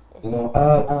bed,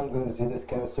 all angles, you just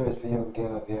can't search for Young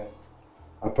Garvey.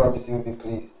 I promise you'll be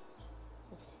pleased.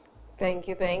 Thank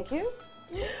you.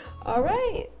 All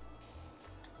right.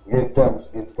 Give thanks,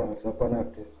 up and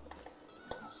active.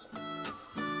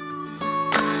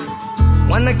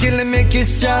 Wanna kill and make you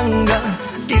stronger.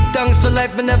 Give thanks for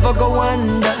life and never go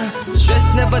under. Stress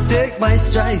never take my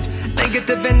strife.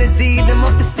 Negative energy, them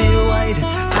up to stay wide.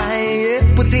 I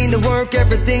put in the work,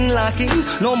 everything lacking.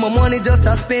 No more money, just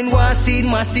I spend washing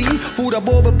machine. Food a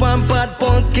boba pan pot,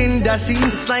 pumpkin dashing.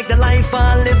 It's like the life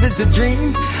I live is a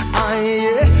dream.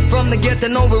 From the ghetto,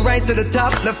 now we rise to the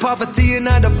top. The poverty and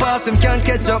the past, and can't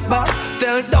catch up back.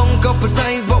 Fell down couple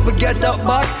times, but we get up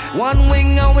back. One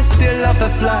wing and we still have to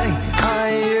fly.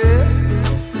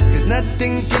 Cause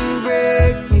nothing can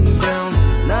break me down,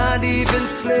 not even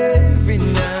slavery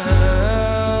now.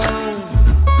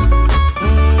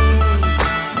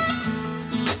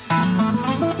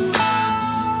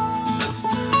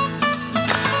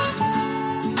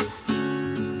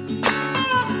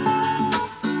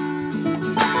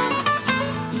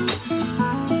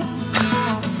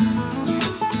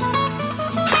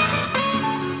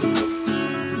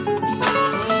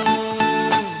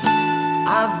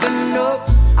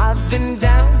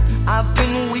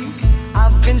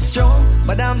 Strong,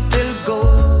 but I'm still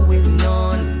going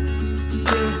on,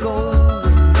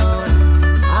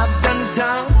 I've done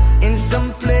down in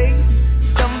some place,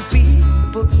 some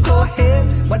people go ahead,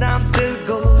 but I'm still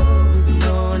going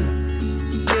on,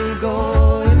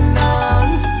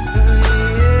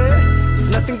 Cause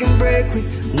nothing can break me,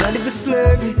 not even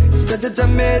slavery, such a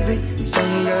made me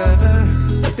stronger.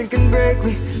 Nothing can break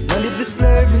me, not even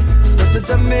slavery, such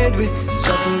a made me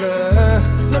stronger.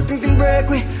 Cause nothing can break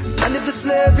me. And if the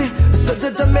slavery,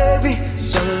 such a Mary,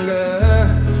 stronger.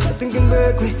 Nothing can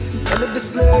break me. And if the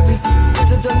slavery,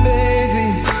 such a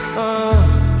Mary.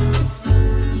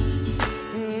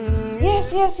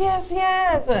 Yes.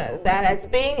 That has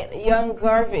been Young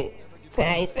Garvey.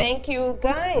 I thank you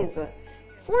guys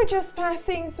for just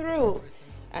passing through.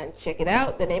 And check it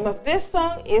out. The name of this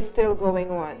song is Still Going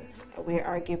On. We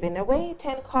are giving away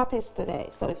 10 copies today.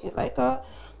 So if you'd like a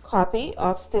copy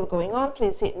of Still Going On,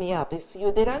 please hit me up. If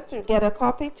you didn't get a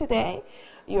copy today,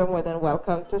 you're more than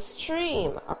welcome to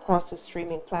stream across the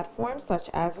streaming platforms such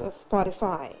as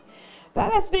Spotify.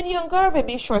 That has been Young Garvey.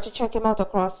 Be sure to check him out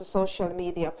across the social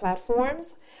media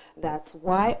platforms. That's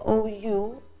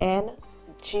YOUNG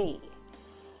GARVEY.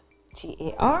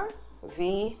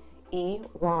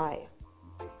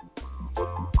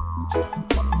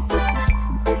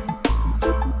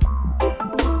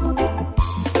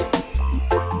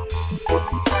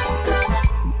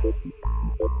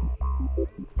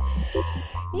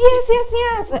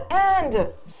 Yes. And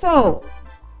so,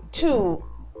 to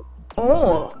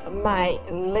all my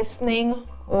listening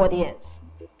audience,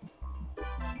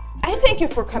 I thank you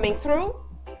for coming through.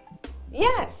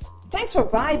 Yes, thanks for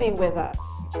vibing with us.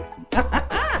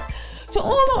 To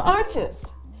all our artists,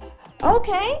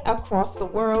 across the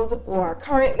world who are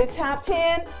currently tapped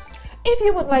in, if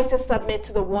you would like to submit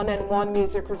to the One-on-One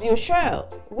Music Review Show,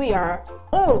 we are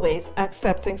always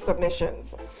accepting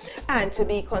submissions. And to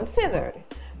be considered,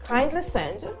 kindly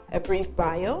send a brief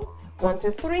bio,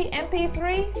 123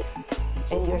 MP3,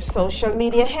 and your social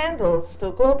media handles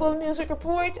to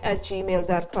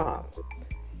globalmusicreport@gmail.com.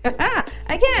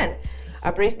 Again,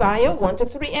 a brief bio,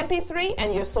 123 MP3,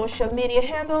 and your social media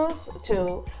handles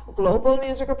to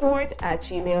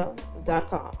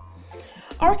globalmusicreport@gmail.com.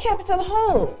 Our capital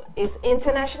home is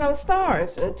International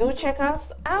Stars. Do check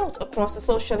us out across the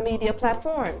social media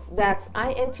platforms. That's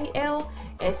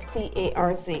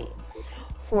INTLSTARZ.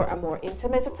 For a more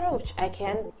intimate approach, I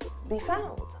can be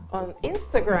found on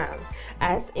Instagram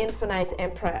as Infinite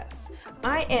Empress.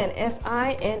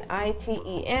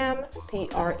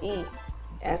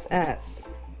 INFINITEMPRESS.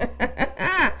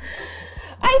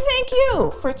 I thank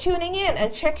you for tuning in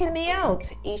and checking me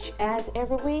out each and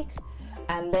every week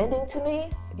and lending to me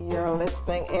your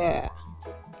listening ear.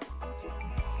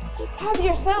 Have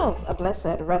yourselves a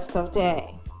blessed rest of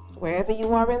day. Wherever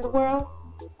you are in the world,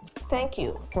 thank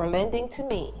you for lending to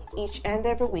me each and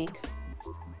every week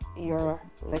your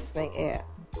listening ear.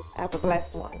 Have a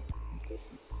blessed one.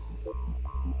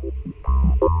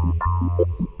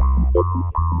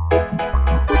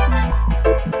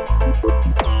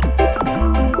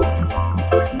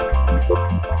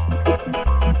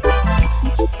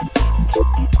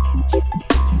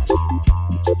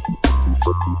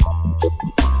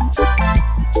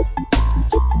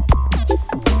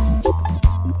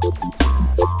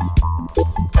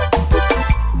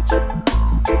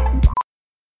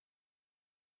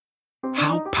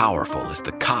 How powerful is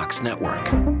the Cox network?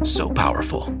 So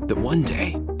powerful that one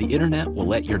day the internet will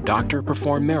let your doctor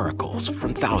perform miracles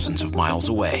from thousands of miles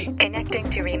away, Connecting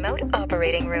to remote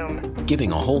operating room.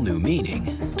 giving a whole new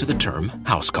meaning to the term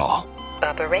house call.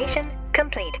 Operation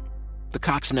complete. The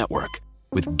Cox network,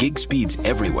 with gig speeds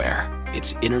everywhere.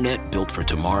 It's internet built for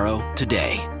tomorrow,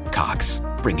 today. Cox,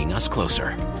 bringing us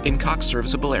closer. In Cox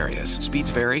serviceable areas, speeds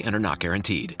vary and are not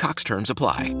guaranteed. Cox terms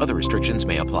apply. Other restrictions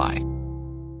may apply.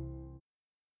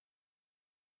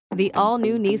 The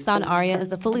all-new Nissan Ariya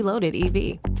is a fully loaded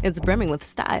EV. It's brimming with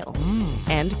style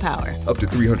and power, Up to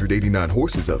 389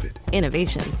 horses of it.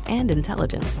 innovation, and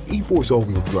intelligence. E-Force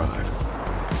all-wheel drive.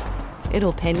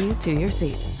 It'll pin you to your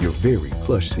seat. Your very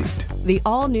plush seat. The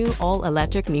all-new,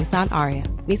 all-electric Nissan Ariya.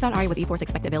 Nissan Ariya with E-Force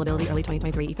expected availability early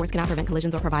 2023. E-Force cannot prevent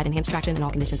collisions or provide enhanced traction in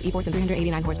all conditions. E-Force and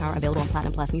 389 horsepower available on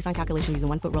Platinum Plus. Nissan calculation using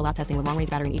 1-foot rollout testing with long-range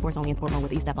battery and E-Force only in sport mode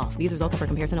with E-Step off. These results are for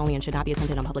comparison only and should not be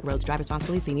attempted on public roads. Drive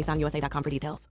responsibly. See nissanusa.com for details.